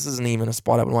 Like, this isn't even a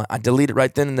spot I would want. I delete it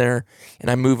right then and there, and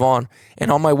I move on.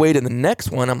 And on my way to the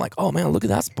next one, I'm like, oh, man, look at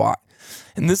that spot.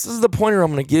 And this is the pointer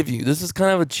I'm going to give you. This is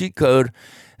kind of a cheat code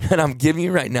that I'm giving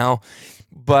you right now.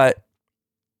 But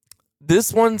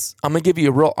this one's, I'm going to give you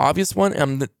a real obvious one. And I'm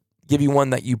going to give you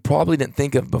one that you probably didn't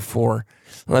think of before,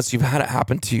 unless you've had it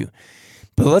happen to you.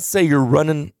 But let's say you're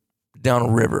running down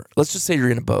a river. Let's just say you're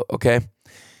in a boat, okay?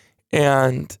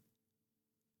 And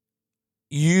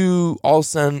you all of a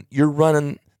sudden you're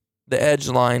running the edge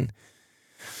line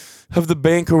of the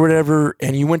bank or whatever,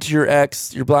 and you went to your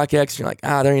black X, and you're like,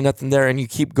 there ain't nothing there, and you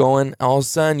keep going. All of a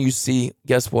sudden you see,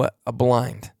 guess what? A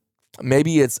blind.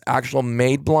 Maybe it's actual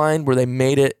made blind where they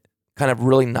made it kind of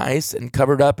really nice and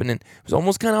covered up, and it was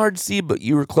almost kind of hard to see, but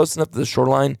you were close enough to the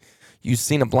shoreline. You've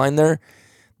seen a blind there.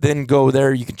 Then go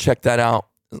there. You can check that out.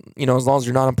 You know, as long as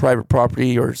you're not on private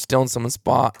property or stealing someone's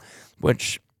spot,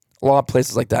 which a lot of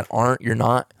places like that aren't. You're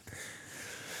not.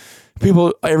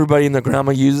 Everybody and their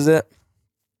grandma uses it.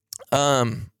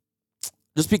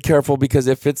 Just be careful, because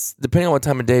if it's, depending on what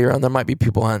time of day you're on, there might be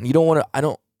people hunting. You don't want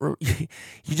to,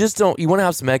 you want to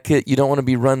have some etiquette. You don't want to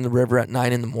be running the river at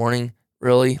 9 a.m,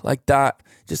 really, like that.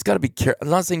 Just got to be careful. I'm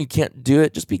not saying you can't do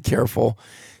it. Just be careful,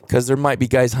 because there might be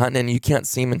guys hunting and you can't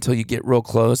see them until you get real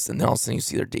close, and then all of a sudden you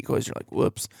see their decoys. You're like,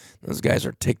 whoops, those guys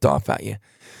are ticked off at you.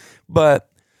 But,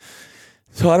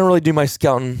 so I don't really do my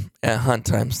scouting at hunt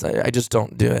times. I just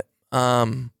don't do it.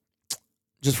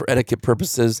 Just for etiquette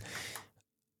purposes.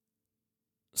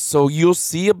 So you'll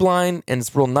see a blind and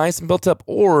it's real nice and built up,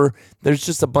 or there's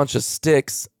just a bunch of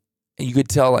sticks and you could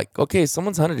tell, like, okay,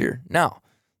 someone's hunted here. Now,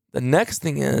 the next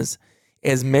thing is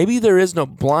maybe there is no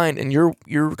blind, and you're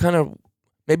kind of,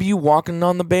 maybe you walking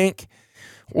on the bank,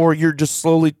 or you're just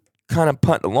slowly kind of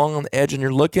putting along on the edge and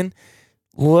you're looking.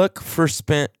 Look for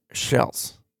spent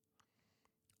shells.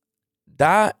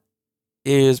 That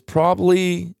is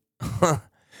probably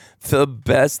the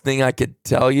best thing I could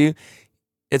tell you.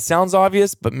 It sounds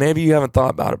obvious, but maybe you haven't thought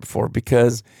about it before,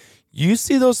 because you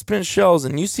see those spent shells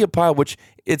and you see a pile, which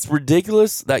it's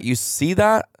ridiculous that you see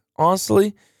that,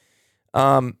 honestly.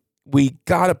 We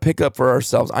got to pick up for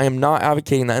ourselves. I am not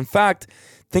advocating that. In fact,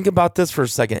 think about this for a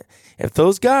second. If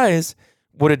those guys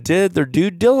would have did their due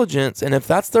diligence, and if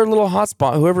that's their little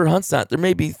hotspot, whoever hunts that, there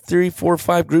may be 3, 4,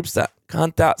 5 groups that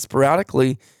hunt that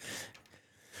sporadically.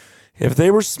 If they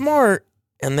were smart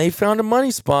and they found a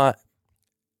money spot,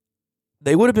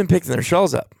 they would have been picking their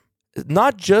shells up.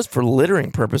 Not just for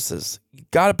littering purposes. You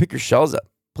got to pick your shells up.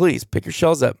 Please pick your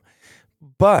shells up.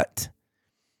 But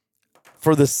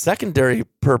for the secondary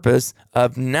purpose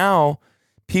of now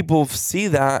people see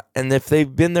that, and if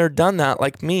they've been there, done that,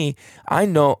 like me, I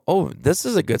know, oh, this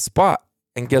is a good spot.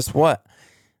 And guess what?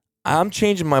 I'm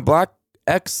changing my black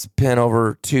X pin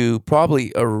over to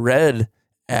probably a red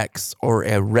X or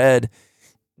a red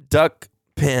duck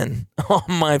pin on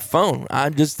my phone.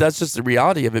 That's just the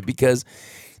reality of it, because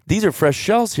these are fresh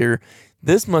shells here.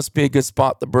 This must be a good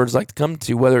spot the birds like to come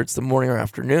to, whether it's the morning or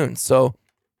afternoon. So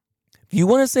if you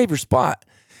want to save your spot,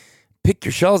 pick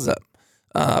your shells up.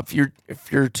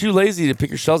 If you're too lazy to pick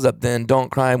your shells up, then don't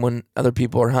cry when other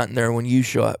people are hunting there when you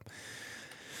show up.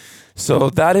 So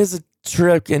that is a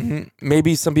trick, and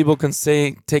maybe some people can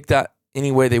take that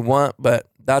any way they want, but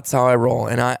that's how I roll,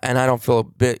 and I don't feel a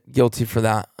bit guilty for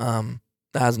that.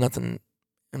 That has nothing,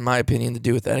 in my opinion, to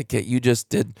do with etiquette. You just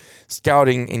did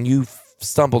scouting and you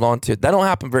stumbled onto it. That don't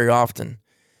happen very often,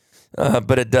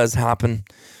 but it does happen.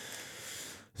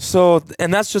 So,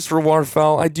 and that's just for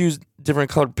waterfowl. I do different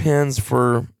colored pins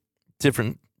for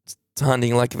different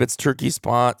hunting. Like if it's turkey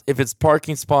spots, if it's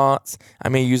parking spots, I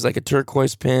may use like a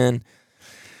turquoise pin.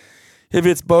 If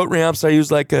it's boat ramps, I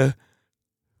use like a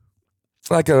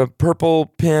purple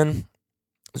pin,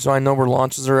 so I know where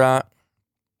launches are at.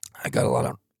 I got a lot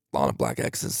of black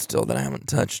X's still that I haven't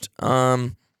touched.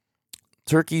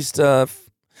 Turkey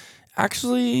stuff.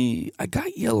 Actually, I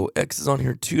got yellow X's on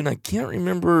here too, and I can't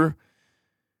remember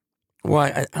why.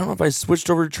 I don't know if I switched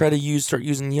over to try to start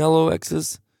using yellow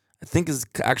X's. I think is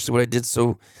actually what I did.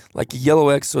 So like a yellow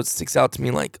X, so it sticks out to me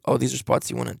like, oh, these are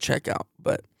spots you want to check out.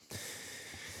 But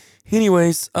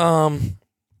anyways,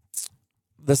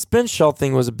 the spin shell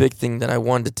thing was a big thing that I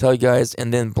wanted to tell you guys,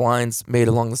 and then blinds made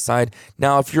along the side.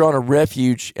 Now, if you're on a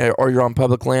refuge or you're on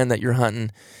public land that you're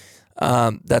hunting,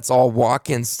 that's all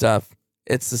walk-in stuff,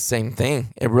 it's the same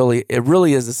thing. It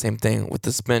really is the same thing with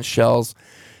the spent shells.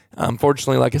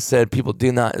 Unfortunately, like I said, people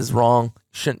doing that is wrong.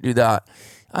 Shouldn't do that.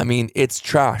 I mean, it's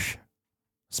trash.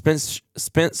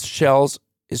 Spent shells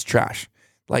is trash.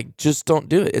 Like, just don't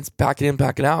do it. It's pack it in,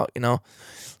 pack it out, you know.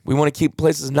 We want to keep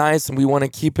places nice, and we want to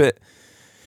keep it.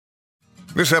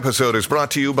 This episode is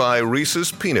brought to you by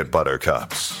Reese's Peanut Butter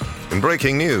Cups. In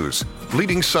breaking news,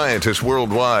 leading scientists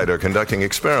worldwide are conducting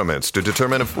experiments to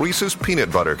determine if Reese's Peanut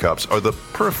Butter Cups are the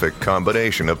perfect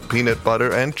combination of peanut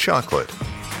butter and chocolate.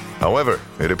 However,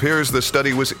 it appears the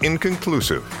study was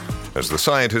inconclusive, as the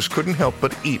scientists couldn't help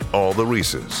but eat all the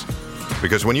Reese's.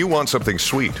 Because when you want something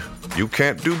sweet, you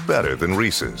can't do better than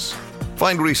Reese's.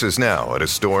 Find Reese's now at a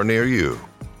store near you.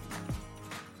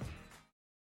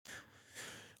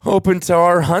 Open to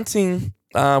our hunting,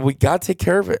 we got to take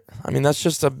care of it. I mean, that's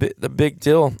just the big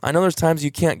deal. I know there's times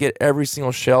you can't get every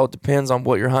single shell. It depends on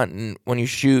what you're hunting. When you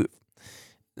shoot,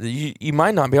 you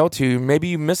might not be able to. Maybe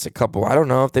you miss a couple. I don't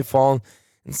know if they fall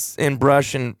in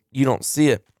brush and you don't see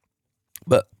it.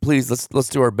 But please, let's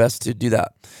do our best to do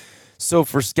that. So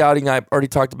for scouting, I already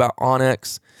talked about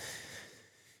Onyx.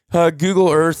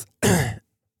 Google Earth.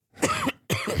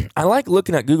 I like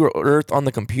looking at Google Earth on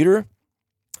the computer,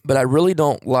 but I really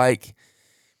don't like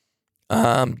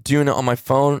doing it on my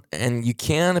phone. And you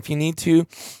can if you need to.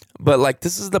 But like,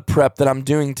 this is the prep that I'm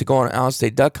doing to go on an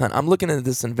out-of-state duck hunt. I'm looking at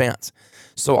this in advance.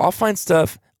 So I'll find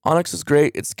stuff. Onyx is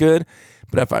great. It's good.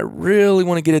 But if I really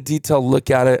want to get a detailed look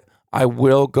at it, I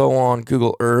will go on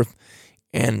Google Earth.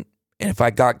 And if I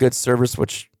got good service,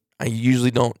 which I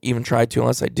usually don't even try to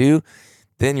unless I do,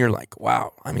 then you're like,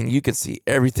 wow. I mean, you can see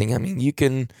everything. I mean, you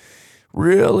can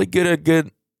really get a good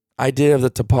idea of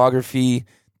the topography,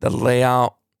 the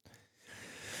layout,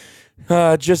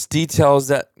 just details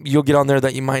that you'll get on there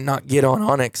that you might not get on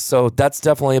Onyx. So that's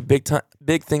definitely a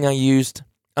big thing I used.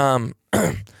 I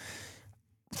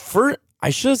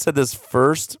should have said this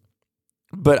first,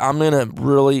 but I'm going to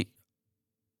really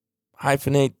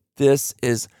hyphenate this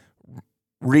is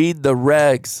read the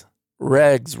regulations,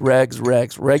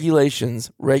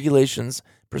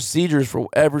 procedures for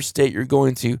whatever state you're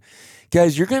going to.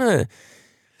 Guys, you're going to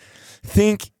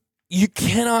think you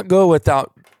cannot go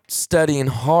without studying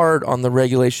hard on the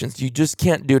regulations. You just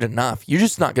can't do it enough. You're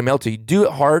just not going to be able to. You do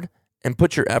it hard and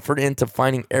put your effort into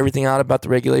finding everything out about the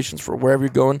regulations for wherever you're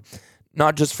going,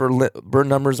 not just for bird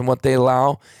numbers and what they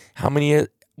allow,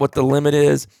 what the limit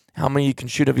is, how many you can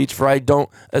shoot of each variety. Don't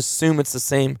assume it's the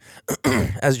same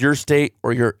as your state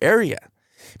or your area,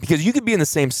 because you could be in the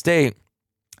same state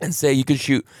and say you could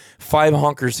shoot 5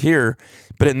 honkers here,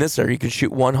 but in this area you could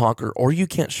shoot 1 honker, or you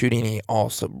can't shoot any at all.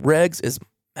 So regs is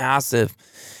massive.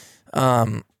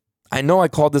 I know I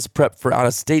called this prep for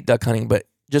out-of-state duck hunting, but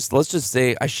let's just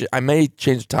say I may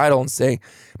change the title and say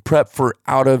prep for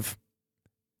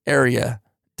out-of-area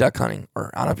duck hunting, or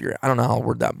out of your, I don't know how I'll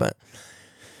word that, but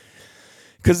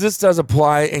because this does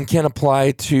apply and can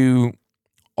apply to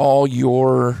all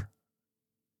your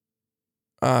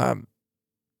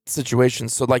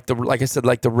situations. So like I said,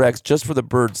 like the regs, just for the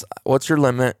birds, what's your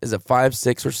limit? Is it 5,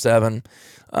 6, or 7?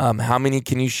 How many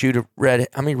can you shoot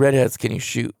how many redheads can you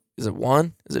shoot? Is it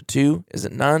 1? Is it 2? Is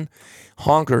it none?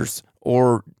 Honkers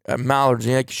or mallards.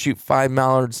 You know, I can shoot 5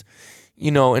 mallards,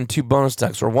 and 2 bonus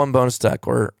ducks, or 1 bonus duck,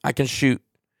 or I can shoot,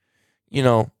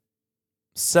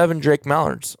 7 Drake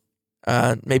mallards,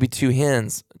 maybe 2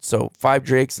 hens. So 5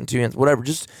 drakes and 2 hens, whatever.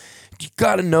 Just, you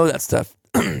got to know that stuff.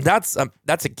 That's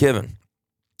a given.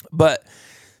 But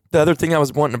the other thing I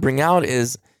was wanting to bring out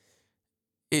is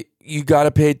you got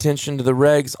to pay attention to the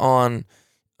regs on,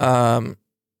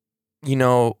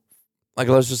 like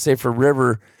let's just say for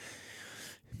river,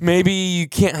 maybe you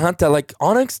can't hunt that. Like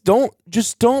Onyx, don't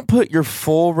put your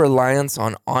full reliance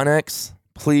on Onyx,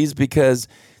 please, because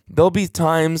there'll be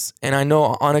times, and I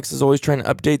know Onyx is always trying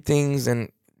to update things and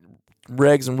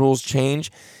regs and rules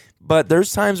change, but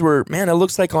there's times where, man, it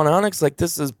looks like on Onyx, like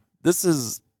this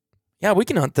is, yeah, we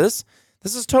can hunt this.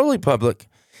 This is totally public.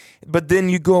 But then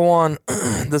you go on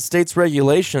the state's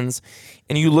regulations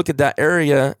and you look at that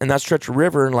area and that stretch of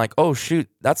river and like, oh shoot,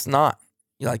 that's not,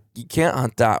 like, you can't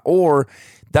hunt that. Or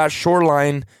that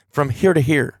shoreline from here to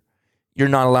here, you're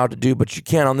not allowed to do, but you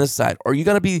can on this side. Or you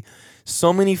got to be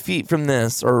so many feet from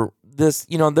this or this,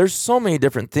 there's so many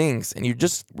different things, and you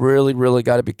just really, really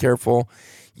got to be careful.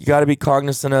 You got to be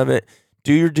cognizant of it.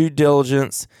 Do your due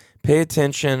diligence, pay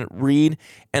attention, read.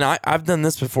 And I've done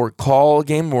this before. Call a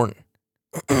game warden.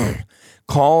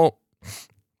 Call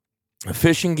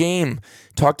Fish and Game.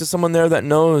 Talk to someone there that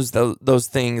knows those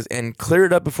things and clear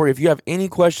it up before you. If you have any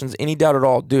questions, any doubt at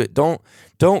all, do it. Don't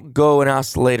go and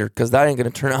ask later, because that ain't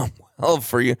going to turn out well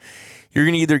for you. You're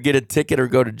going to either get a ticket or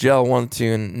go to jail, 1 of 2,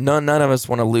 and none of us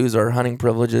want to lose our hunting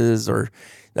privileges, or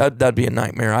that'd be a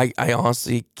nightmare. I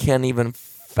honestly can't even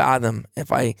fathom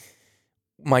if my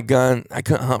gun, I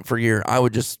couldn't hunt for a year. I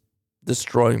would just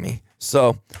destroy me.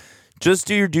 So just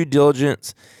do your due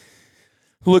diligence.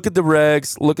 Look at the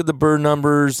regs, look at the bird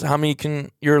numbers, how many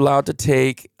you're allowed to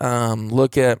take.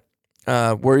 Look at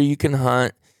where you can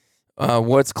hunt,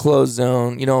 what's closed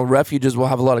zone. Refuges will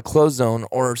have a lot of closed zone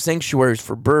or sanctuaries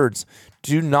for birds.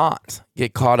 Do not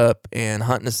get caught up and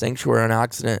hunt in a sanctuary on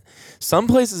accident. Some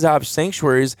places have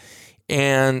sanctuaries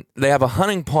and they have a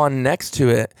hunting pond next to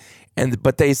it,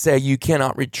 but they say you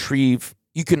cannot retrieve.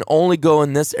 You can only go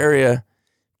in this area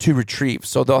to retrieve.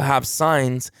 So they'll have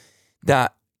signs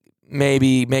that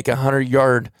maybe make a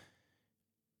 100-yard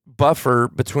buffer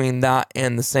between that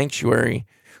and the sanctuary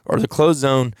or the closed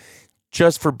zone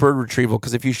just for bird retrieval.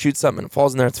 Because if you shoot something and it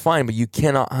falls in there, it's fine, but you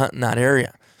cannot hunt in that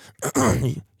area.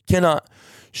 You cannot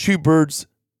shoot birds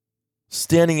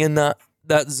standing in that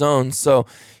zone. So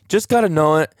just got to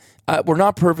know it. We're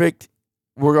not perfect.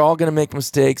 We're all going to make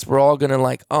mistakes. We're all going to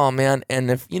like, oh man. And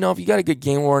if you got a good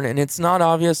game warden and it's not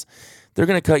obvious, they're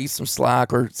going to cut you some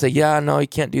slack or say, yeah, no, you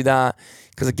can't do that.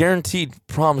 Because I guaranteed,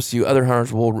 promise you, other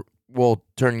hunters will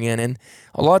turn you in. And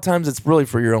a lot of times it's really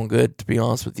for your own good, to be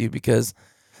honest with you, because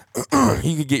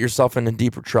you could get yourself into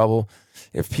deeper trouble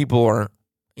if people aren't,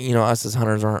 us as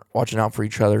hunters aren't watching out for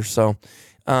each other. So,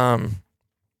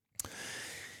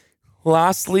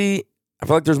 lastly, I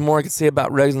feel like there's more I could say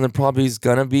about regs than there probably is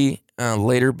going to be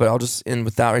later, but I'll just end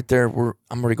with that right there.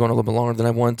 I'm already going a little bit longer than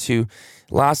I want to.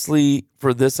 Lastly,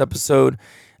 for this episode,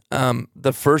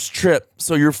 the first trip.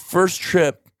 So your first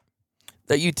trip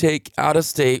that you take out of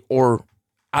state or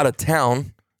out of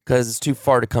town, because it's too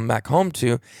far to come back home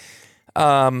to,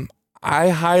 I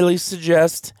highly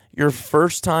suggest your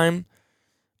first time,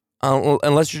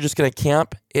 unless you're just going to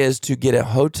camp, is to get a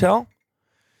hotel.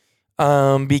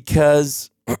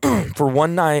 Because for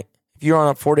one night, if you're on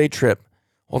a 4-day trip,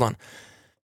 hold on.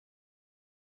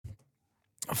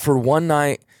 For one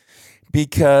night,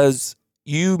 because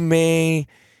you may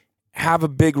have a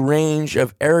big range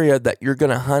of area that you're going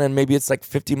to hunt, and maybe it's like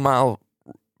 50-mile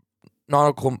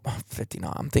nautical, 50,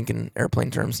 no, I'm thinking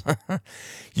airplane terms.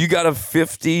 You got a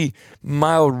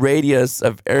 50-mile radius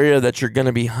of area that you're going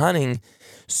to be hunting.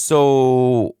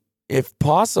 So if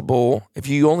possible, if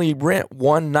you only rent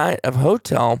one night of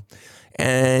hotel,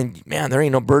 and man, there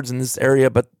ain't no birds in this area,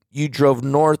 but you drove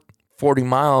north 40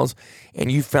 miles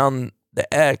and you found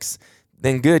the X,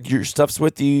 then good, your stuff's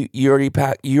with you. You already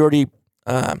packed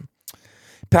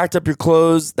up your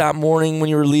clothes that morning when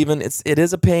you were leaving. It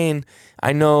is a pain.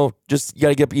 I know, just you got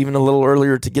to get up even a little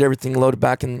earlier to get everything loaded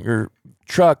back in your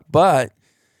truck, but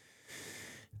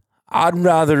I'd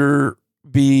rather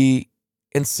be,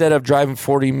 instead of driving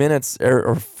 40 minutes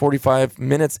or 45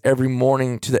 minutes every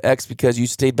morning to the X because you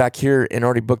stayed back here and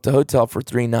already booked a hotel for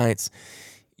 3 nights,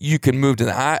 you can move to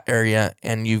that area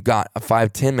and you've got a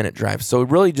 5-10 minute drive. So it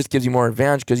really just gives you more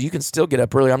advantage because you can still get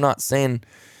up early. I'm not saying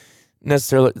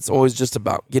necessarily it's always just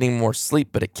about getting more sleep,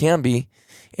 but it can be.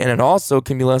 And it also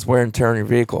can be less wear and tear on your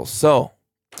vehicle. So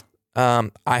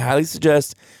I highly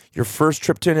suggest your first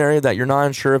trip to an area that you're not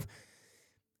unsure of,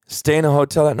 stay in a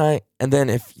hotel at night. And then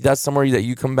if that's somewhere that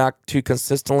you come back to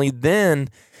consistently, then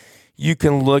you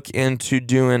can look into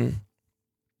doing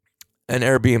an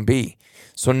Airbnb.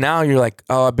 So now you're like,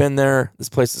 oh, I've been there. This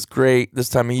place is great. This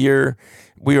time of year,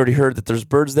 we already heard that there's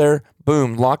birds there.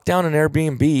 Boom, lock down an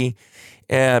Airbnb.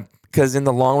 Because in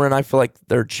the long run, I feel like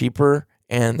they're cheaper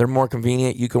and they're more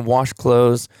convenient. You can wash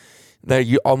clothes.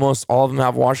 Almost all of them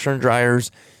have washer and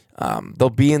dryers. They'll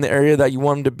be in the area that you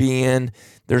want them to be in.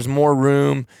 There's more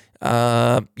room.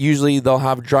 Usually they'll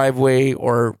have a driveway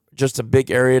or just a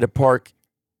big area to park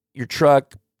your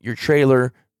truck, your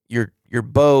trailer, your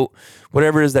boat,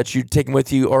 whatever it is that you're taking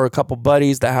with you, or a couple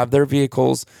buddies that have their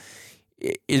vehicles.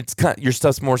 It's your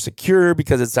stuff's more secure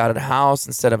because it's out of the house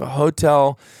instead of a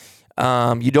hotel.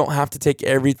 You don't have to take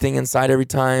everything inside every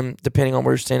time, depending on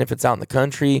where you're staying, if it's out in the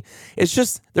country. It's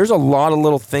just, there's a lot of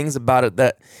little things about it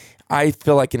that I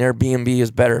feel like an Airbnb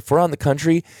is better. If we're out in the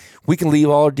country, we can leave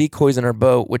all our decoys in our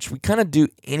boat, which we kind of do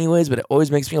anyways, but it always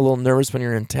makes me a little nervous when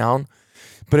you're in town.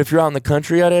 But if you're out in the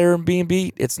country at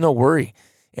Airbnb, it's no worry.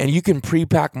 And you can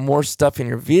pre-pack more stuff in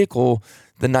your vehicle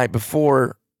the night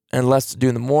before and less to do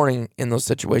in the morning in those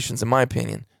situations, in my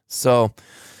opinion. So,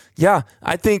 yeah,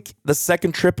 I think the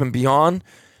second trip and beyond,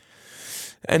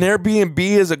 an Airbnb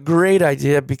is a great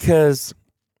idea because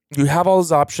you have all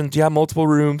those options. You have multiple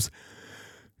rooms.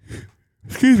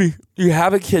 Excuse me. You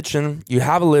have a kitchen. You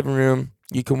have a living room.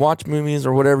 You can watch movies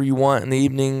or whatever you want in the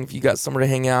evening. If you got somewhere to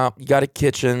hang out, you got a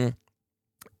kitchen.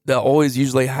 They'll always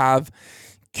usually have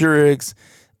Keurigs.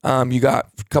 You got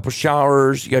a couple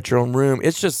showers. You got your own room.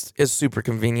 It's super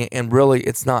convenient. And really,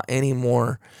 it's not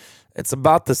anymore. It's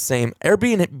about the same.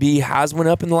 Airbnb has went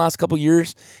up in the last couple of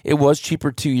years. It was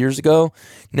cheaper 2 years ago.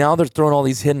 Now they're throwing all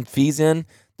these hidden fees in.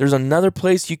 There's another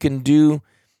place you can do.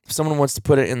 If someone wants to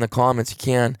put it in the comments, you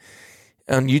can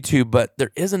on YouTube. But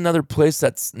there is another place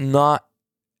that's not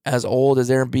as old as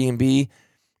Airbnb,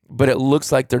 but it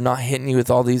looks like they're not hitting you with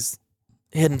all these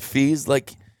hidden fees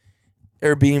like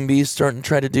Airbnb is starting to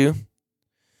try to do.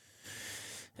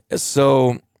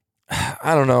 So,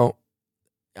 I don't know.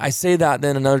 I say that,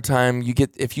 then another time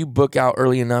if you book out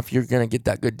early enough, you're going to get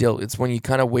that good deal. It's when you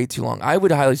kind of wait too long. I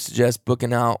would highly suggest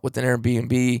booking out with an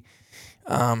Airbnb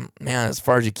man, as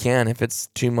far as you can. If it's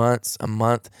 2 months, a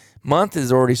month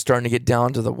is already starting to get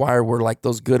down to the wire where like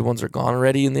those good ones are gone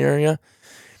already in the area.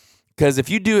 Because if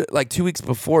you do it like 2 weeks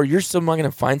before, you're still not going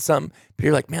to find something. But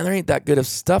you're like, man, there ain't that good of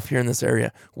stuff here in this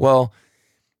area. Well,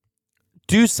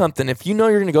 do something. If you know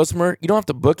you're going to go somewhere, you don't have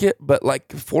to book it, but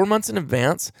like 4 months in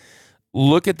advance,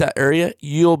 look at that area.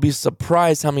 You'll be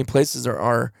surprised how many places there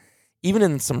are, even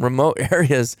in some remote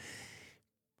areas,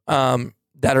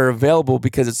 that are available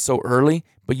because it's so early.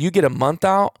 But you get a month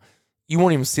out, you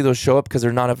won't even see those show up because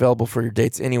they're not available for your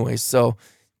dates anyway. So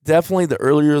definitely the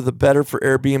earlier the better for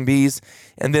Airbnbs.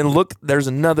 And then look, there's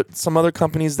some other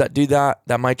companies that do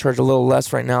that might charge a little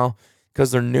less right now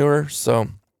because they're newer. So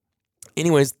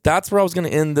anyways, that's where I was going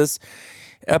to end this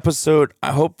episode.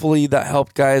 Hopefully that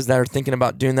helped guys that are thinking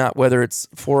about doing that, whether it's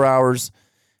 4 hours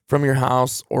from your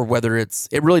house or whether it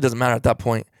really doesn't matter at that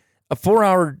point. A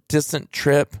 4-hour distant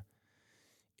trip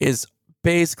is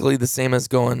basically the same as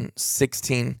going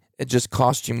 16. It just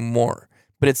costs you more,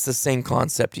 but it's the same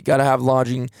concept. You got to have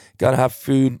lodging, you got to have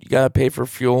food, you got to pay for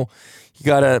fuel, you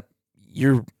got to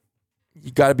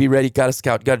be ready, you got to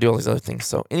scout, you got to do all these other things.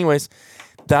 So anyways,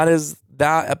 that is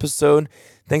that episode.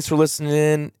 Thanks for listening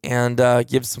in, and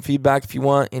give some feedback if you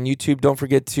want. And YouTube, don't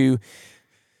forget to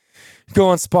go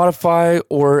on Spotify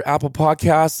or Apple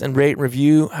Podcasts and rate and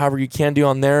review however you can do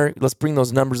on there. Let's bring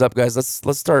those numbers up, guys.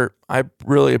 Let's start. I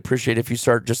really appreciate it if you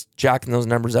start just jacking those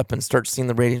numbers up and start seeing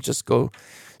the ratings just go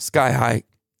sky high.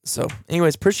 So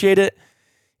anyways, appreciate it,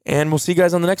 and we'll see you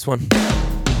guys on the next one.